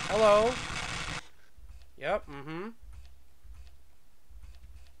 Hello. Yep,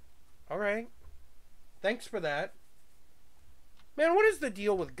 Alright. Thanks for that. Man, what is the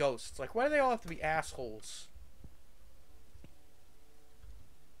deal with ghosts? Like, why do they all have to be assholes?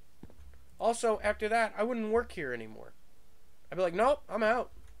 Also, after that, I wouldn't work here anymore. I'd be like, nope, I'm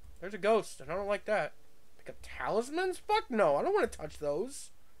out. There's a ghost, and I don't like that. Pick up talismans? Fuck no, I don't want to touch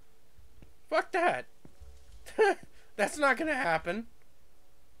those. Fuck that. That's not gonna happen.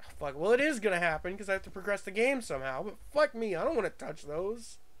 Fuck, well, it is gonna happen, because I have to progress the game somehow, but fuck me, I don't want to touch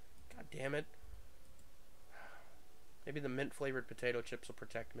those. God damn it. Maybe the mint-flavored potato chips will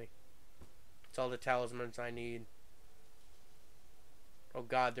protect me. It's all the talismans I need. Oh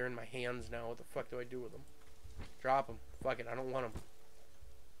god, they're in my hands now. What the fuck do I do with them? Drop them. Fuck it, I don't want them.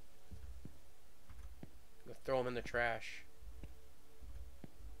 I'm gonna throw them in the trash.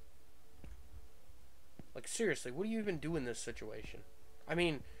 Like, seriously, what do you even do in this situation? I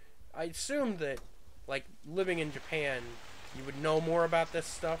mean, I assume that, like, living in Japan, you would know more about this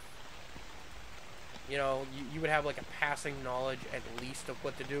stuff. You know, you would have, like, a passing knowledge, at least, of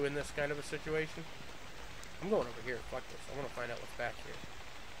what to do in this kind of a situation. I'm going over here. Fuck this. I want to find out what's back here.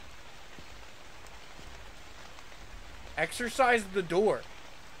 Exercise the door.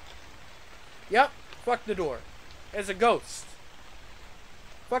 Yep. Fuck the door. It's a ghost.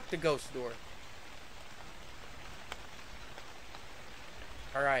 Fuck the ghost door.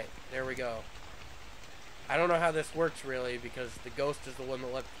 Alright, there we go. I don't know how this works, really, because the ghost is the one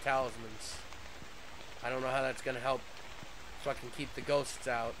that left the talismans. I don't know how that's gonna help fucking keep the ghosts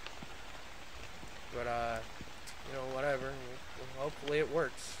out. But, you know, whatever. Hopefully it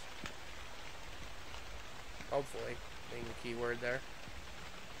works. Hopefully, being the key word there.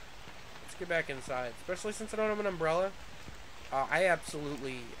 Let's get back inside. Especially since I don't have an umbrella. I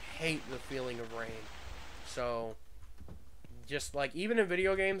absolutely hate the feeling of rain. So, just like, even in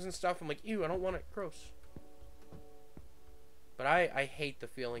video games and stuff, I'm like, ew, I don't want it. Gross. But I hate the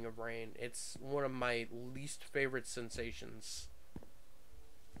feeling of rain. It's one of my least favorite sensations.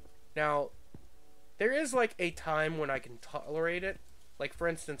 Now, there is like a time when I can tolerate it. Like, for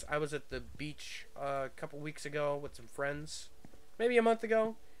instance, I was at the beach a couple weeks ago with some friends. Maybe a month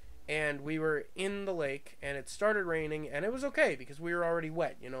ago. And we were in the lake, and it started raining, and it was okay, because we were already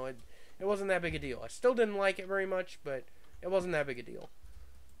wet, you know. It wasn't that big a deal. I still didn't like it very much, but it wasn't that big a deal.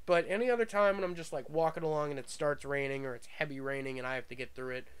 But any other time when I'm just, like, walking along and it starts raining, or it's heavy raining and I have to get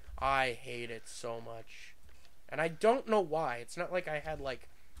through it, I hate it so much. And I don't know why. It's not like I had, like,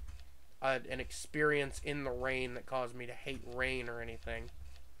 an experience in the rain that caused me to hate rain or anything.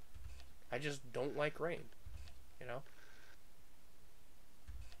 I just don't like rain, you know?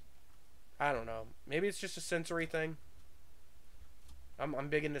 I don't know. Maybe it's just a sensory thing. I'm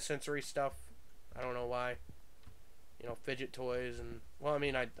big into sensory stuff. I don't know why. You know, fidget toys and... Well, I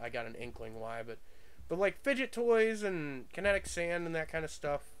mean, I got an inkling why, but like, fidget toys and kinetic sand and that kind of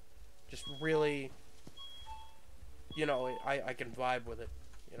stuff just really... You know, I can vibe with it,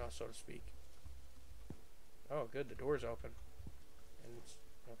 you know, so to speak. Oh, good. The door's open. And it's...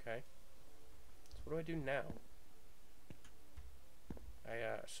 Okay. So what do I do now?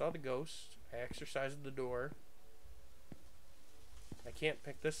 I saw the ghost. I exercised the door. I can't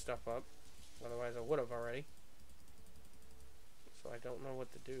pick this stuff up. Otherwise I would have already. So I don't know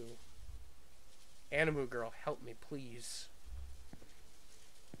what to do. Animu girl, help me, please.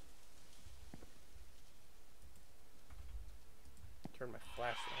 Turn my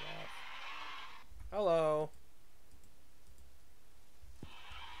flashlight off. Hello.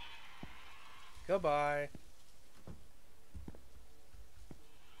 Goodbye.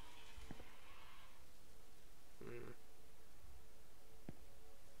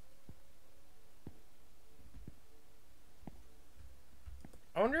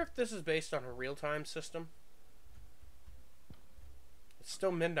 I wonder if this is based on a real-time system. It's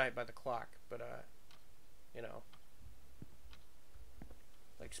still midnight by the clock, but, you know.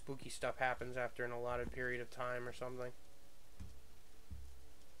 Like, spooky stuff happens after an allotted period of time or something.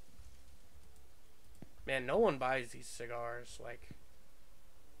 Man, no one buys these cigars. Like,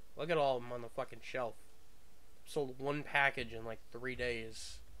 look at all of them on the fucking shelf. Sold one package in, like, 3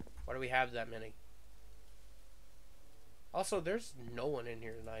 days. Why do we have that many? Also, there's no one in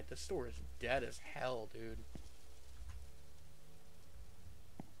here tonight. This store is dead as hell, dude.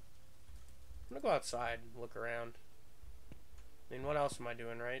 I'm gonna go outside and look around. I mean, what else am I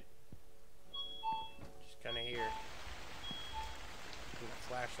doing, right? Just kind of here. Put the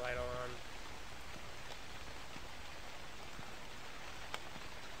flashlight on.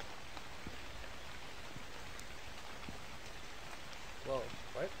 Whoa,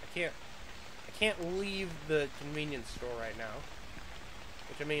 what? I can't leave the convenience store right now.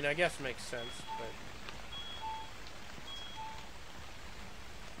 Which, I mean, I guess makes sense, but...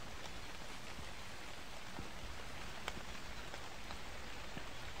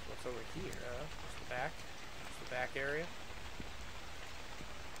 What's over here, huh? What's the back? What's the back area?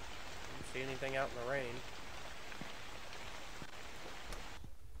 Didn't see anything out in the rain.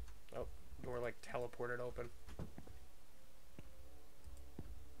 Oh, door, like, teleported open.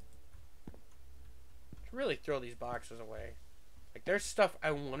 Really throw these boxes away. Like, there's stuff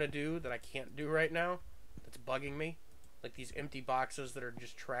I want to do that I can't do right now that's bugging me. Like these empty boxes that are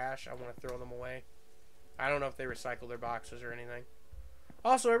just trash. I want to throw them away. I don't know if they recycle their boxes or anything.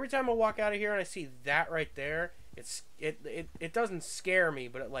 Also, every time I walk out of here and I see that right there, it doesn't scare me,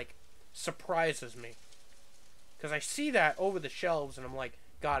 but it like surprises me. Because I see that over the shelves and I'm like,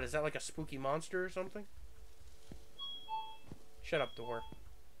 God, is that like a spooky monster or something? Shut up, door.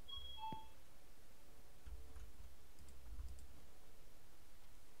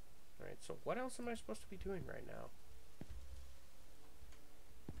 Alright, so what else am I supposed to be doing right now?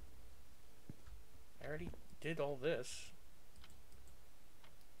 I already did all this.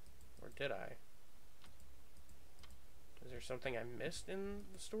 Or did I? Is there something I missed in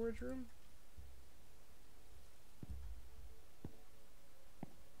the storage room?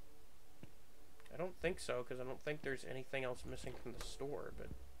 I don't think so, because I don't think there's anything else missing from the store, but...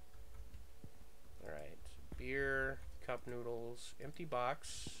 Alright. Beer, cup noodles, empty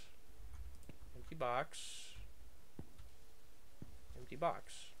box, empty box, empty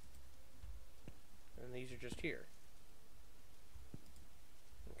box. And these are just here.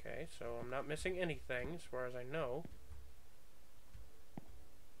 Okay, so I'm not missing anything, as far as I know.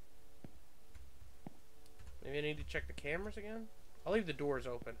 Maybe I need to check the cameras again? I'll leave the doors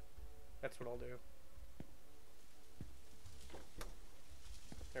open. That's what I'll do.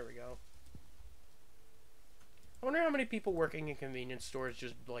 There we go. I wonder how many people working in convenience stores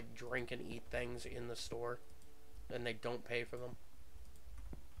just, like, drink and eat things in the store, and they don't pay for them.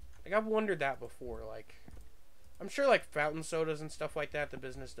 Like, I've wondered that before, like... I'm sure, like, fountain sodas and stuff like that, the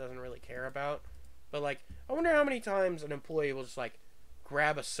business doesn't really care about. But, like, I wonder how many times an employee will just, like,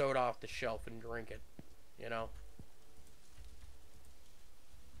 grab a soda off the shelf and drink it. You know?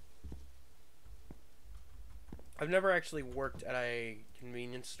 I've never actually worked at a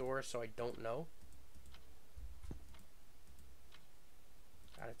convenience store, so I don't know.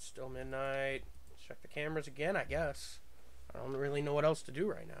 God, it's still midnight. Let's check the cameras again, I guess. I don't really know what else to do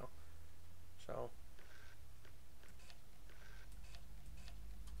right now. So...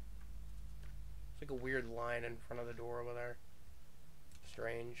 It's like a weird line in front of the door over there.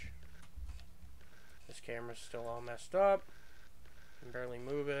 Strange. This camera's still all messed up. I can barely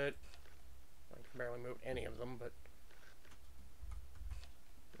move it. I can barely move any of them, but...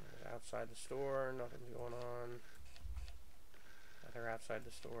 Outside the store, nothing's going on. They're outside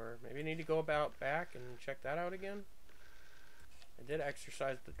the store. Maybe I need to go about back and check that out again. I did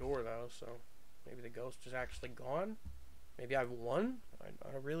exercise the door, though, so... Maybe the ghost is actually gone? Maybe I've won?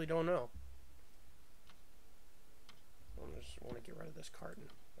 I really don't know. I just want to get rid of this carton.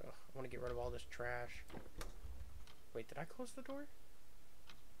 Ugh, I want to get rid of all this trash. Wait, did I close the door?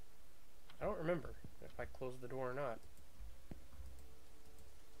 I don't remember if I closed the door or not.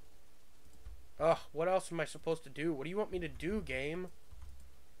 Ugh, what else am I supposed to do? What do you want me to do, game?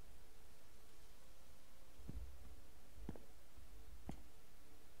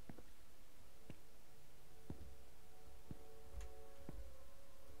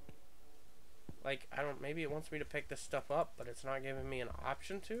 Like, I don't, maybe it wants me to pick this stuff up, but it's not giving me an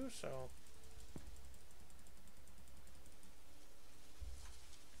option to, so...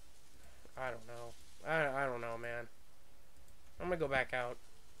 I don't know. I don't know, man. I'm gonna go back out,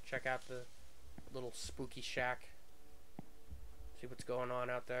 check out the little spooky shack, see what's going on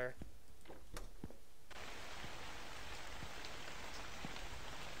out there.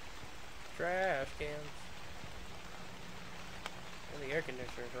 Trash cans. And the air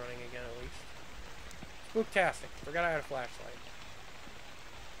conditioner's running again, at least. Spooktastic. Forgot I had a flashlight.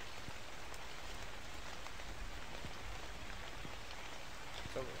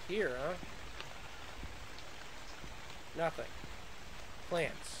 It's over here, huh? Nothing.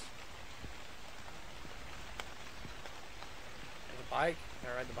 Plants. There's a bike.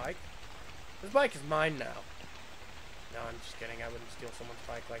 Can I ride the bike? This bike is mine now. No, I'm just kidding. I wouldn't steal someone's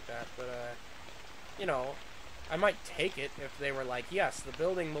bike like that. But, you know, I might take it if they were like, yes, the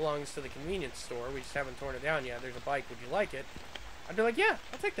building belongs to the convenience store. We just haven't torn it down yet. There's a bike. Would you like it? I'd be like, yeah,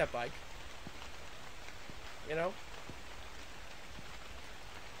 I'll take that bike. You know?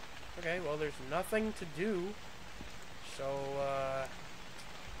 Okay, well, there's nothing to do. So,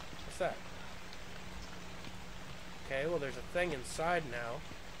 what's that? Okay, well, there's a thing inside now.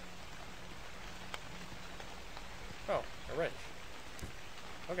 Oh, a wrench.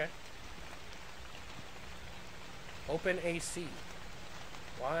 Okay. Open AC.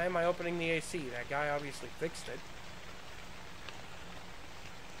 Why am I opening the AC? That guy obviously fixed it.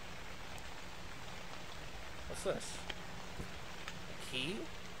 What's this? A key?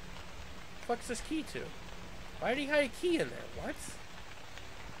 What the fuck's this key to? Why did he hide a key in there? What?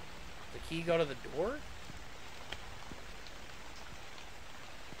 The key go to the door?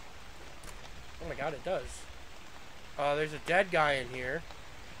 Oh my god, it does. There's a dead guy in here.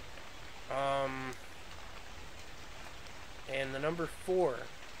 And the number 4.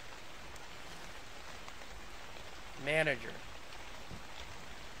 Manager.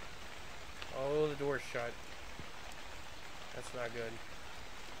 Oh, the door's shut. That's not good.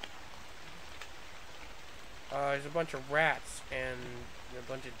 There's a bunch of rats and a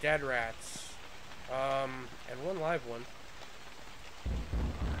bunch of dead rats. And one live one.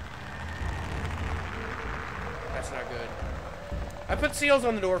 That's not good. I put seals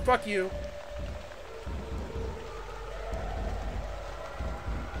on the door. Fuck you.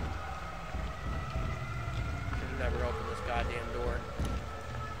 Should never open this goddamn door.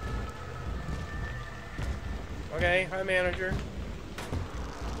 Okay, hi manager.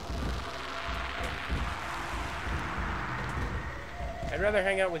 I'd rather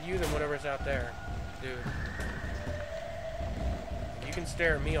hang out with you than whatever's out there, dude. You can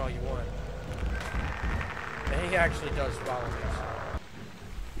stare at me all you want. And he actually does follow me. So.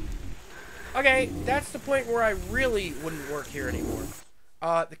 Okay, that's the point where I really wouldn't work here anymore.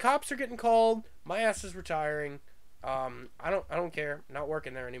 The cops are getting called. My ass is retiring. I don't care. I'm not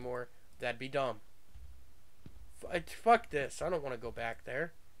working there anymore. That'd be dumb. Fuck this. I don't want to go back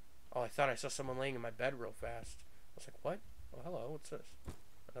there. Oh, I thought I saw someone laying in my bed real fast. I was like, what? Oh, hello. What's this?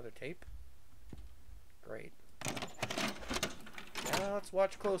 Another tape? Great. Now let's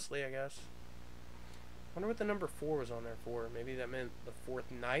watch closely, I guess. Wonder what the number 4 was on there for. Maybe that meant the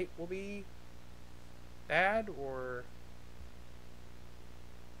 4th night will be bad, or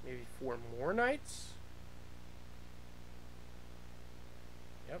maybe 4 more nights?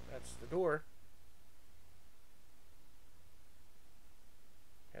 Yep, that's the door.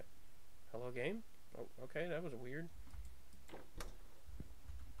 Yep. Hello, game? Oh, okay, that was weird.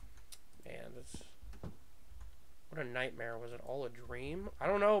 Man, that's... What a nightmare. Was it all a dream? I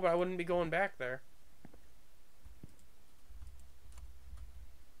don't know, but I wouldn't be going back there.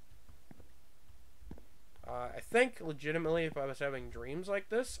 I think, legitimately, if I was having dreams like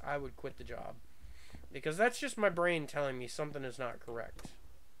this, I would quit the job. Because that's just my brain telling me something is not correct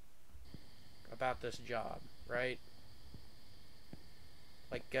about this job, right?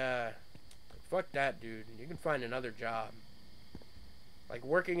 Like, fuck that, dude. You can find another job. Like,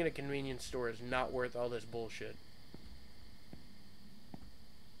 working in a convenience store is not worth all this bullshit.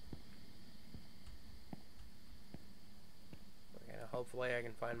 Okay, hopefully I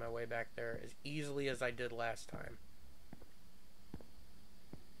can find my way back there as easily as I did last time.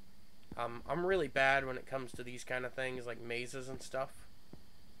 I'm really bad when it comes to these kind of things, like mazes and stuff.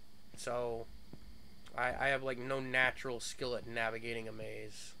 So, I have, like, no natural skill at navigating a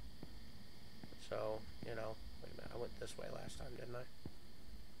maze. So, you know, wait a minute, I went this way last time, didn't I?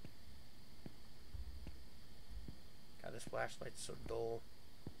 God, this flashlight's so dull.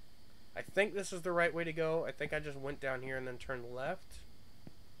 I think this is the right way to go. I think I just went down here and then turned left.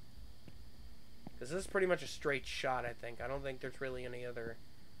 Because this is pretty much a straight shot, I think. I don't think there's really any other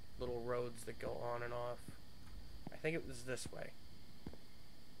little roads that go on and off. I think it was this way.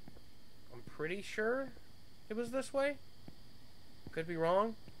 I'm pretty sure it was this way. Could be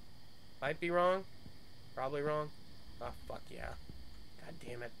wrong. Might be wrong. Probably wrong. Oh, fuck yeah. God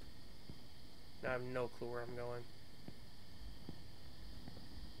damn it. Now I have no clue where I'm going.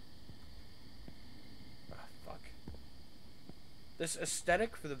 Ah, fuck. This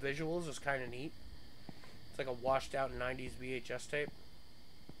aesthetic for the visuals is kind of neat. It's like a washed out 90s VHS tape.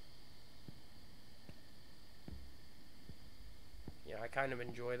 Yeah, I kind of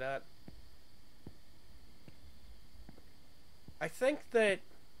enjoy that. I think that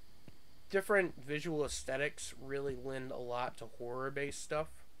different visual aesthetics really lend a lot to horror-based stuff.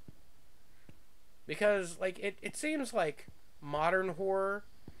 Because, like, it seems like modern horror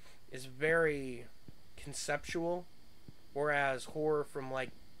is very conceptual, whereas horror from,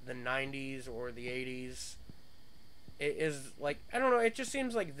 like, the 90s or the 80s, it is, like, I don't know, it just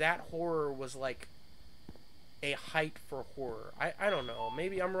seems like that horror was, like, a height for horror. I don't know.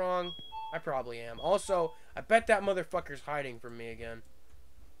 Maybe I'm wrong. I probably am. Also, I bet that motherfucker's hiding from me again.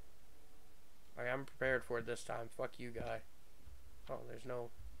 Okay, I'm prepared for it this time. Fuck you, guy. Oh, there's no...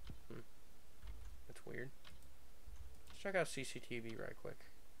 That's weird. Let's check out CCTV right quick.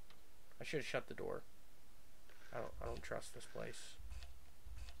 I should have shut the door. I don't trust this place.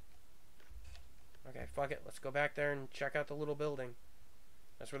 Okay, fuck it. Let's go back there and check out the little building.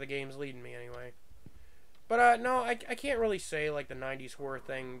 That's where the game's leading me anyway. But, no, I can't really say, like, the 90s horror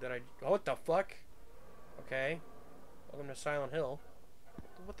thing that I... Oh, what the fuck? Okay. Welcome to Silent Hill.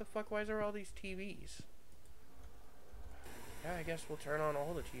 What the fuck? Why is there all these TVs? Yeah, I guess we'll turn on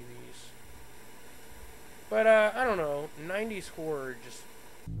all the TVs. But, I don't know. 90s horror just...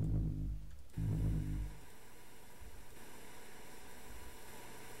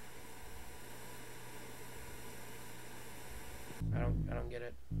 I don't get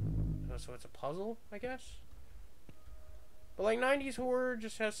it. So it's a puzzle, I guess? But like 90s horror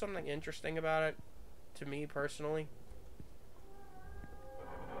just has something interesting about it, to me personally.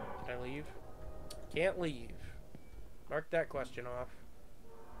 Can I leave? Can't leave. Mark that question off.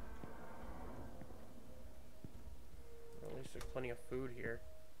 Well, at least there's plenty of food here.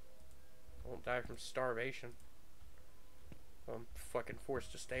 I won't die from starvation. I'm fucking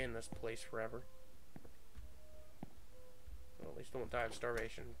forced to stay in this place forever. Well, at least I won't die of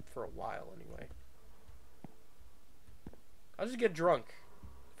starvation for a while anyway. I'll just get drunk.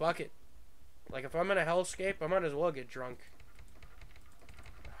 Fuck it. Like, if I'm in a hellscape, I might as well get drunk.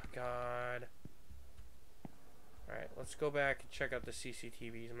 Oh, God. Alright, let's go back and check out the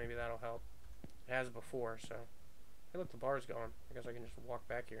CCTVs. Maybe that'll help. It has before, so... Hey, look, the bar's gone. I guess I can just walk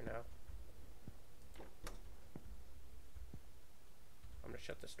back here now. I'm gonna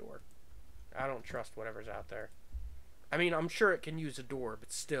shut this door. I don't trust whatever's out there. I mean, I'm sure it can use a door,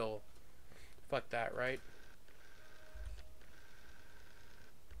 but still. Fuck that, right?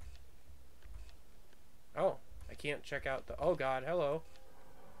 Oh, I can't check out the... Oh, God, hello.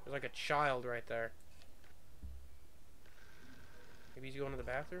 There's like a child right there. Maybe he's going to the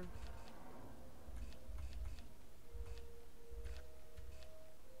bathroom?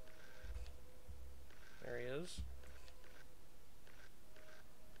 There he is.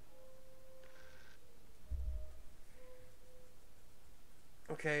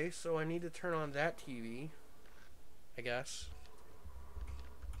 Okay, so I need to turn on that TV, I guess.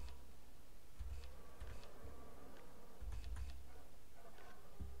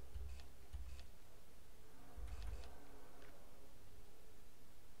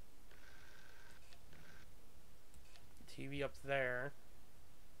 TV up there.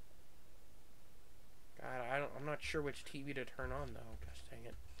 God, I'm not sure which TV to turn on though. Gosh dang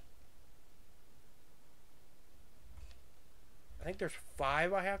it. I think there's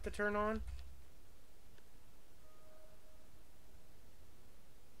 5 I have to turn on.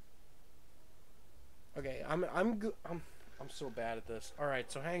 Okay, I'm so bad at this. All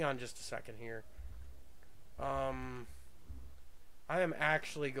right, so hang on just a second here. I am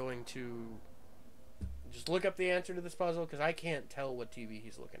actually going to just look up the answer to this puzzle because I can't tell what TV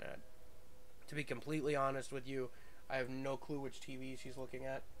he's looking at. To be completely honest with you, I have no clue which TVs he's looking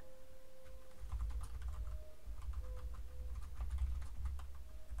at.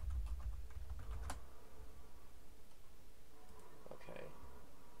 Okay.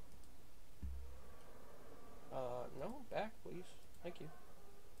 No, back, please. Thank you.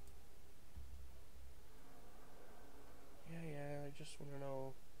 Yeah, I just want to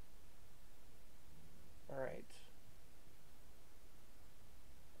know. Alright.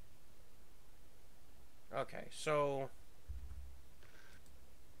 Okay, so...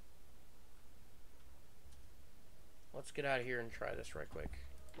 let's get out of here and try this right quick.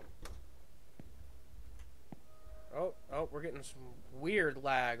 Oh, we're getting some weird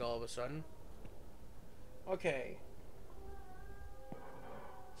lag all of a sudden. Okay.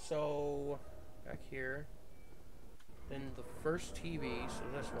 So, back here. Then the first TV, so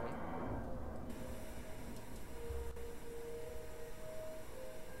this one.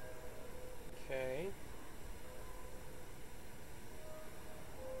 Okay.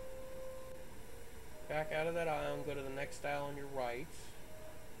 Back out of that aisle and go to the next aisle on your right.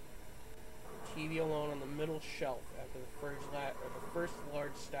 TV alone on the middle shelf after the first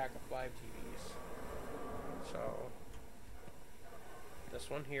large stack of 5 TVs. So, this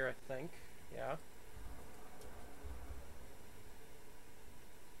one here, I think. Yeah.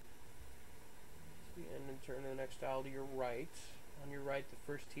 And then turn to the next aisle to your right. On your right, the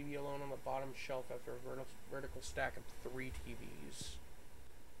first TV alone on the bottom shelf after a vertical stack of 3 TVs.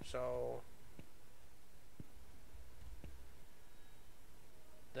 So,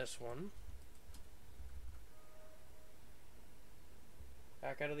 this one.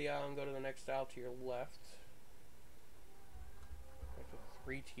 Back out of the aisle and go to the next aisle to your left. After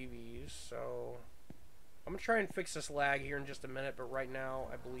 3 TVs, so... I'm going to try and fix this lag here in just a minute, but right now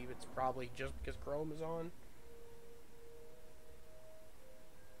I believe it's probably just because Chrome is on.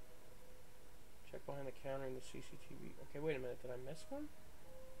 Check behind the counter in the CCTV. Okay, wait a minute. Did I miss one?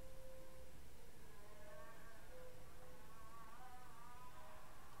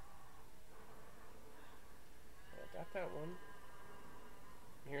 I got that one.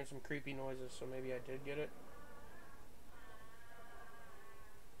 I'm hearing some creepy noises, so maybe I did get it.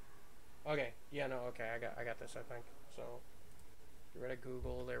 Okay, yeah, no, okay, I got this, I think. So, get rid of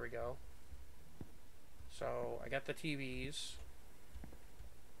Google, there we go. So, I got the TVs.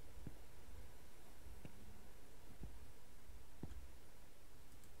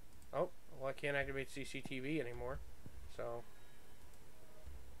 Oh, well, I can't activate CCTV anymore, so...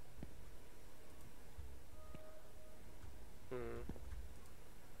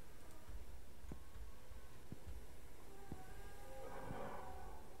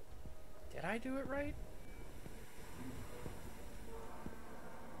 do it right?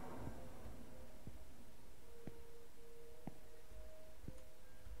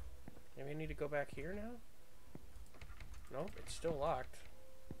 Maybe I need to go back here now? Nope, it's still locked.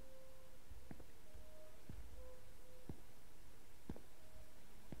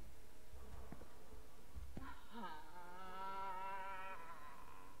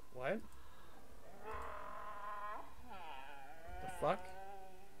 What? The fuck?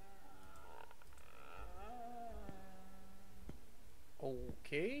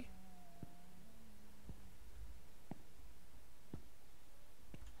 Okay.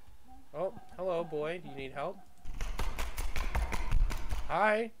 Oh, hello, boy. Do you need help?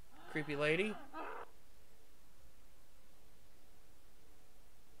 Hi, creepy lady.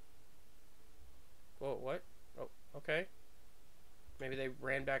 Whoa, what? Oh, okay. Maybe they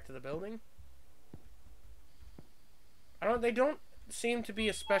ran back to the building? They don't seem to be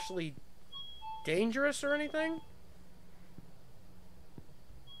especially dangerous or anything.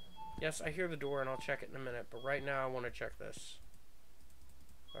 Yes, I hear the door and I'll check it in a minute, but right now I want to check this.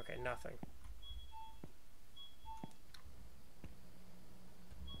 Okay, nothing.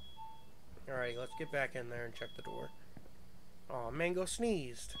 Alright, let's get back in there and check the door. Aw, Mango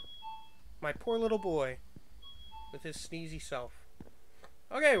sneezed. My poor little boy. With his sneezy self.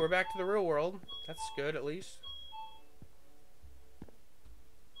 Okay, we're back to the real world. That's good, at least.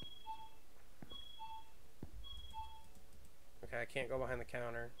 Okay, I can't go behind the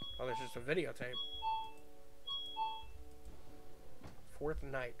counter. Oh, there's just a videotape. Fourth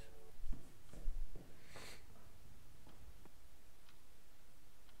night.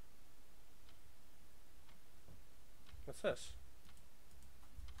 What's this?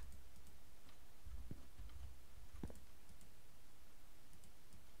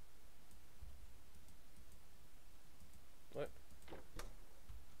 What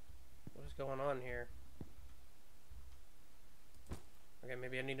is going on here? Okay,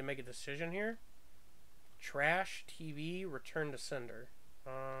 maybe I need to make a decision here. Trash, TV, return to sender.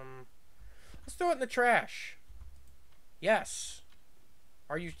 Let's throw it in the trash. Yes.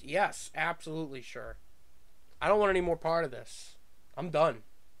 Are you? Yes, absolutely sure. I don't want any more part of this. I'm done.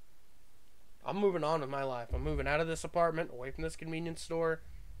 I'm moving on with my life. I'm moving out of this apartment, away from this convenience store,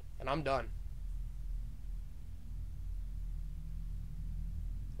 and I'm done.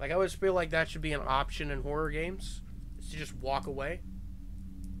 Like, I always feel like that should be an option in horror games. Is to just walk away.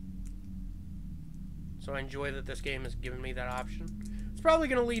 So I enjoy that this game has given me that option. It's probably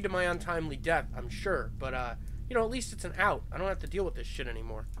going to lead to my untimely death, I'm sure. But, you know, at least it's an out. I don't have to deal with this shit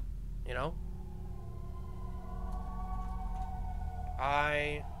anymore. You know?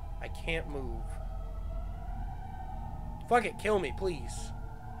 I can't move. Fuck it, kill me, please.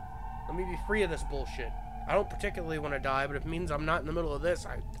 Let me be free of this bullshit. I don't particularly want to die, but if it means I'm not in the middle of this,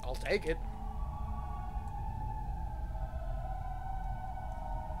 I'll take it.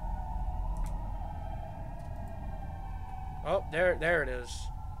 Oh, there it is.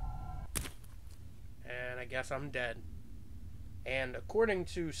 And I guess I'm dead. And according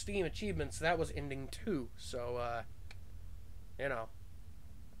to Steam achievements, that was ending 2. So, you know.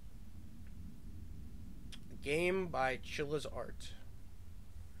 A game by Chilla's Art.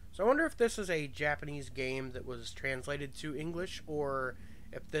 So I wonder if this is a Japanese game that was translated to English, or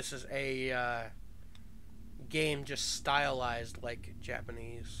if this is a game just stylized like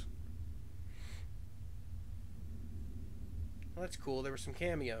Japanese. Well, that's cool. There were some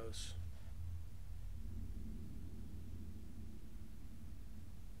cameos.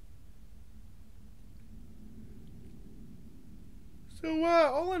 So,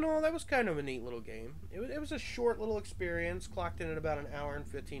 all in all, that was kind of a neat little game. It was a short little experience, clocked in at about an hour and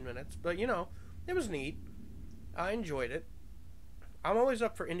 15 minutes. But, you know, it was neat. I enjoyed it. I'm always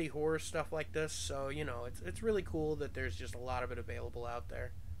up for indie horror stuff like this, so, you know, it's really cool that there's just a lot of it available out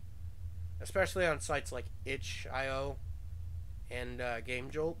there. Especially on sites like itch.io and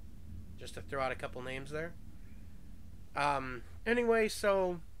GameJolt, just to throw out a couple names there. Anyway,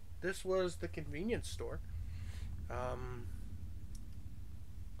 so this was the convenience store.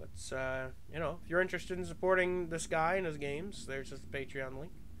 Let's, you know, if you're interested in supporting this guy and his games, there's his Patreon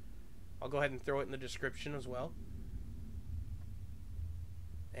link. I'll go ahead and throw it in the description as well.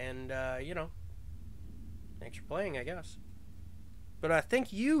 And, you know, thanks for playing, I guess. But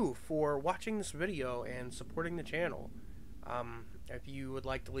thank you for watching this video and supporting the channel. If you would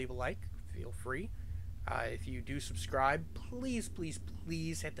like to leave a like, feel free. If you do subscribe, please, please,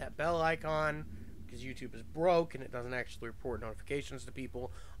 please hit that bell icon, because YouTube is broke and it doesn't actually report notifications to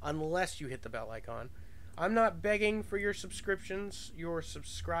people unless you hit the bell icon. I'm not begging for your subscriptions, your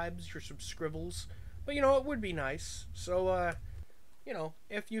subscribes, your subscribbles, but you know, it would be nice. So, you know,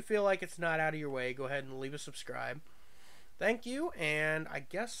 if you feel like it's not out of your way, go ahead and leave a subscribe. Thank you, and I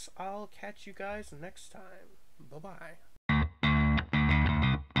guess I'll catch you guys next time. Bye-bye.